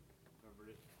covered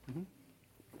it. Mhm.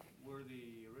 Were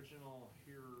the original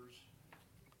hearers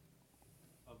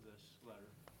of this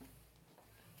letter,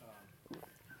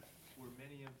 were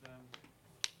many of them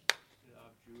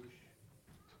of Jewish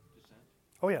descent?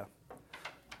 Oh yeah.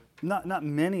 Not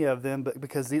many of them, but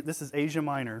because this is Asia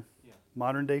Minor, Yeah.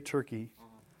 modern day Turkey.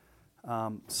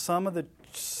 Some of the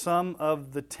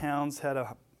towns had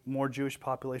a more Jewish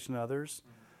population than others,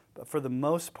 but for the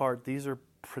most part, these are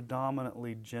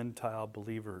predominantly Gentile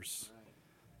believers. Right.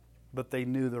 But they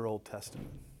knew their Old Testament.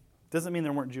 Doesn't mean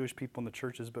there weren't Jewish people in the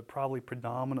churches, but probably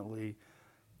predominantly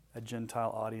a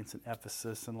Gentile audience in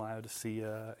Ephesus and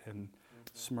Laodicea and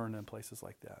Smyrna and places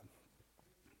like that.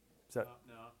 Is that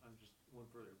Now, I'm just one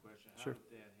further question. How Sure.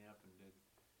 did that happen? Did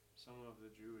some of the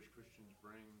Jewish Christians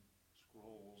bring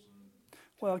scrolls and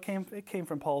Well, it came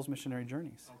from Paul's missionary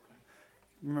journeys. Okay.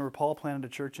 Remember, Paul planted a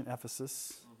church in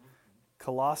Ephesus.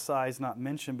 Colossae is not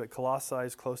mentioned, but Colossae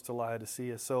is close to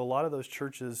Laodicea. So a lot of those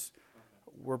churches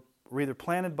were either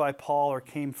planted by Paul or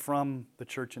came from the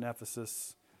church in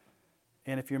Ephesus.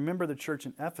 And if you remember the church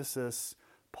in Ephesus,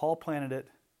 Paul planted it.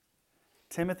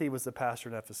 Timothy was the pastor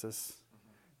at Ephesus.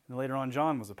 And later on,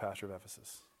 John was the pastor of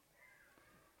Ephesus.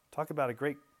 Talk about a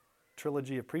great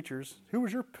trilogy of preachers. Who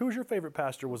was your favorite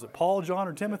pastor? Was it Paul, John,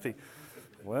 or Timothy?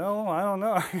 Well, I don't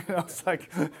know. It's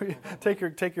like take your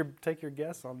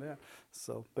guess on that.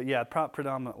 So, but yeah,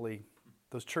 predominantly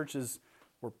those churches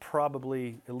were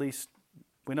probably, at least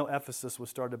we know Ephesus was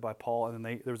started by Paul, and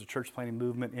then there was a church planting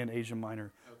movement in Asia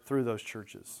Minor through those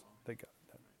churches. They got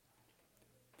that.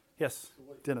 Yes, So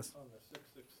what- Dennis. On the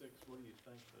 666, what do you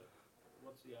think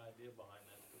what's the idea behind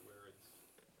that, to where it's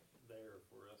there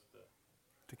for us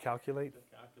To calculate.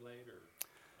 to calculate, or,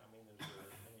 I mean, is there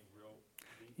any real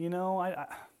deep? You know, I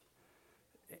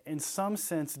in some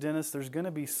sense, Dennis, there's going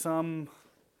to be some,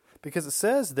 because it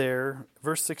says there,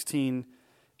 verse 16,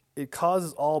 it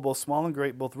causes all, both small and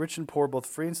great, both rich and poor, both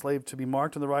free and slave, to be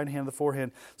marked on the right hand of the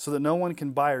forehead, so that no one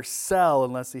can buy or sell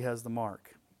unless he has the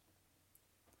mark.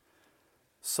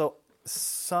 So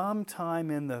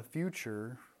sometime in the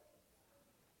future,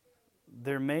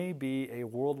 there may be a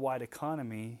worldwide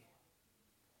economy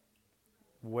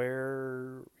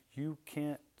where you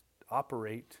can't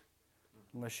operate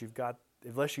unless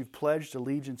you've pledged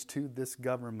allegiance to this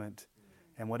government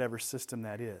and whatever system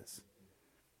that is.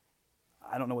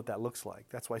 I don't know what that looks like.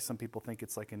 That's why some people think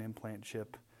it's like an implant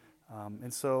chip.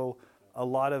 And so a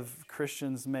lot of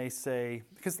Christians may say,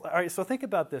 because, all right, so think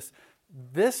about this.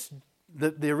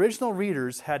 The original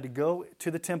readers had to go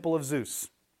to the temple of Zeus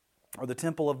or the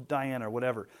temple of Diana or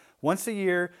whatever. Once a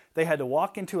year, they had to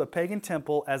walk into a pagan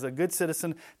temple as a good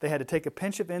citizen. They had to take a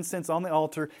pinch of incense on the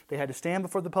altar. They had to stand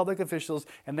before the public officials,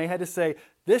 and they had to say,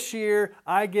 "This year,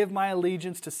 I give my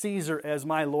allegiance to Caesar as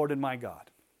my Lord and my God."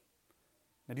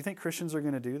 Now, do you think Christians are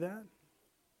going to do that?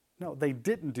 No, they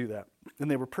didn't do that,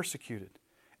 and they were persecuted,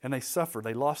 and they suffered.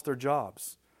 They lost their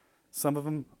jobs. Some of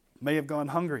them may have gone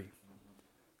hungry.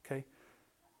 Okay?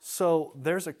 So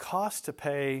there's a cost to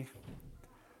pay.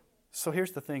 So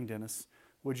here's the thing, Dennis.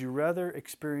 Would you rather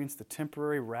experience the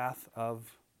temporary wrath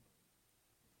of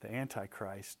the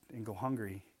Antichrist and go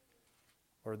hungry,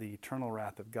 or the eternal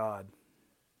wrath of God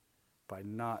by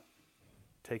not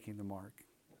taking the mark?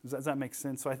 Does that make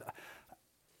sense? So I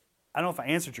don't know if I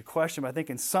answered your question, but I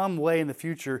think in some way in the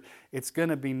future, it's going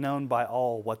to be known by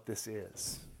all what this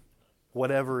is,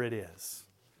 whatever it is.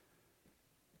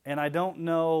 And I don't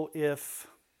know if...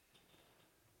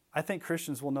 I think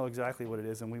Christians will know exactly what it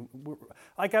is, and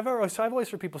I've always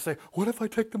heard people say, "What if I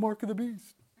take the mark of the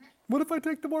beast? What if I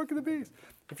take the mark of the beast?"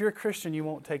 If you're a Christian, you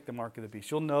won't take the mark of the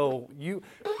beast. You'll know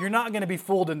you're not going to be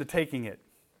fooled into taking it.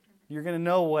 You're going to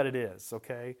know what it is.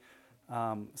 Okay,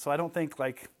 so I don't think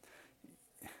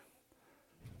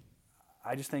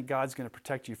I just think God's going to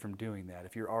protect you from doing that.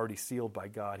 If you're already sealed by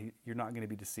God, you're not going to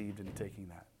be deceived into taking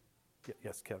that.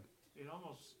 Yes, Kevin. It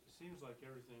almost seems like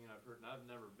everything I've heard, and I've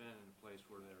never been in a place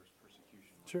where there's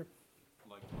persecution. Sure.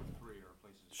 Like North Korea or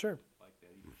places Sure. like that,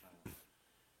 even China.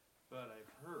 But I've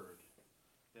heard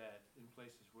that in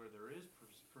places where there is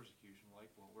persecution, like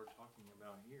what we're talking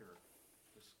about here,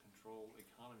 this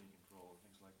economy control,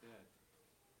 things like that,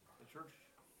 the church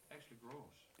actually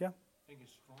grows. Yeah. It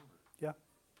gets stronger. Yeah.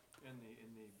 And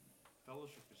the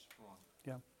fellowship is stronger.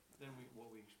 Yeah. Than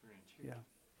what we experience here. Yeah.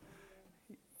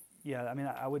 Yeah, I mean,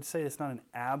 I would say it's not an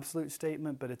absolute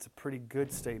statement, but it's a pretty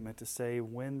good statement to say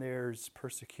when there's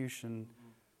persecution,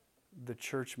 the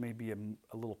church may be a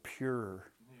little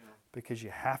purer because you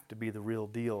have to be the real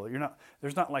deal.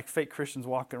 There's not like fake Christians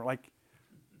walking, like,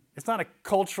 it's not a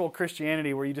cultural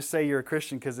Christianity where you just say you're a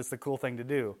Christian because it's the cool thing to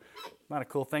do. It's not a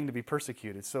cool thing to be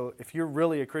persecuted. So if you're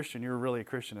really a Christian, you're really a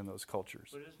Christian in those cultures.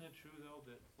 But isn't it true, though,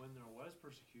 that when there was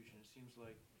persecution, it seems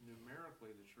like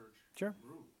numerically the church Sure.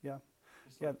 grew? Yeah.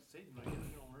 It's Yeah. like Satan, like,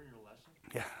 you don't learn your lesson.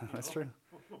 Yeah, that's true.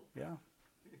 Yeah.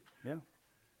 Yeah.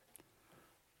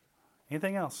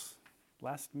 Anything else?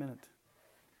 Last minute.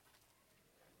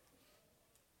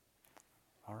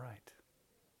 All right.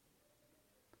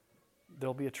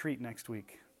 There'll be a treat next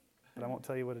week, but I won't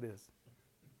tell you what it is.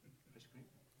 Ice cream?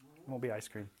 It won't be ice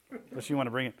cream, unless you want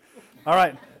to bring it. All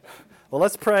right. Well,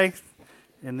 let's pray,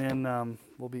 and then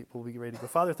we'll be ready to go.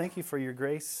 Father, thank you for your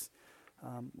grace.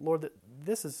 Lord,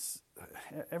 this is,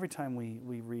 every time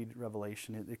we read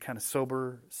Revelation, it kind of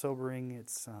sobering.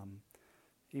 It's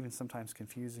even sometimes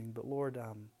confusing. But Lord,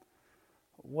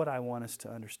 what I want us to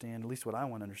understand, at least what I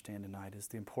want to understand tonight, is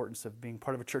the importance of being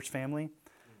part of a church family,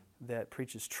 that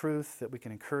preaches truth, that we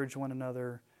can encourage one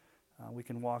another, we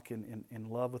can walk in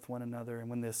love with one another. And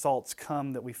when the assaults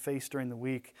come that we face during the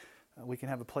week, we can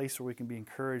have a place where we can be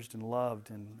encouraged and loved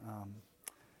and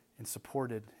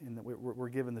supported, and that we're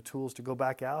given the tools to go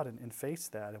back out and face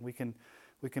that. And we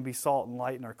can be salt and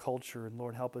light in our culture. And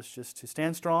Lord, help us just to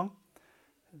stand strong,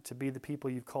 to be the people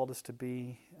you've called us to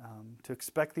be, to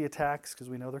expect the attacks because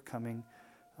we know they're coming,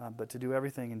 but to do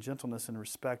everything in gentleness and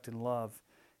respect and love,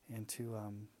 and to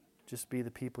just be the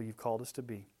people you've called us to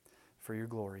be for your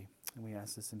glory. And we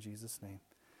ask this in Jesus' name.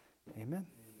 Amen.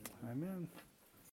 Amen.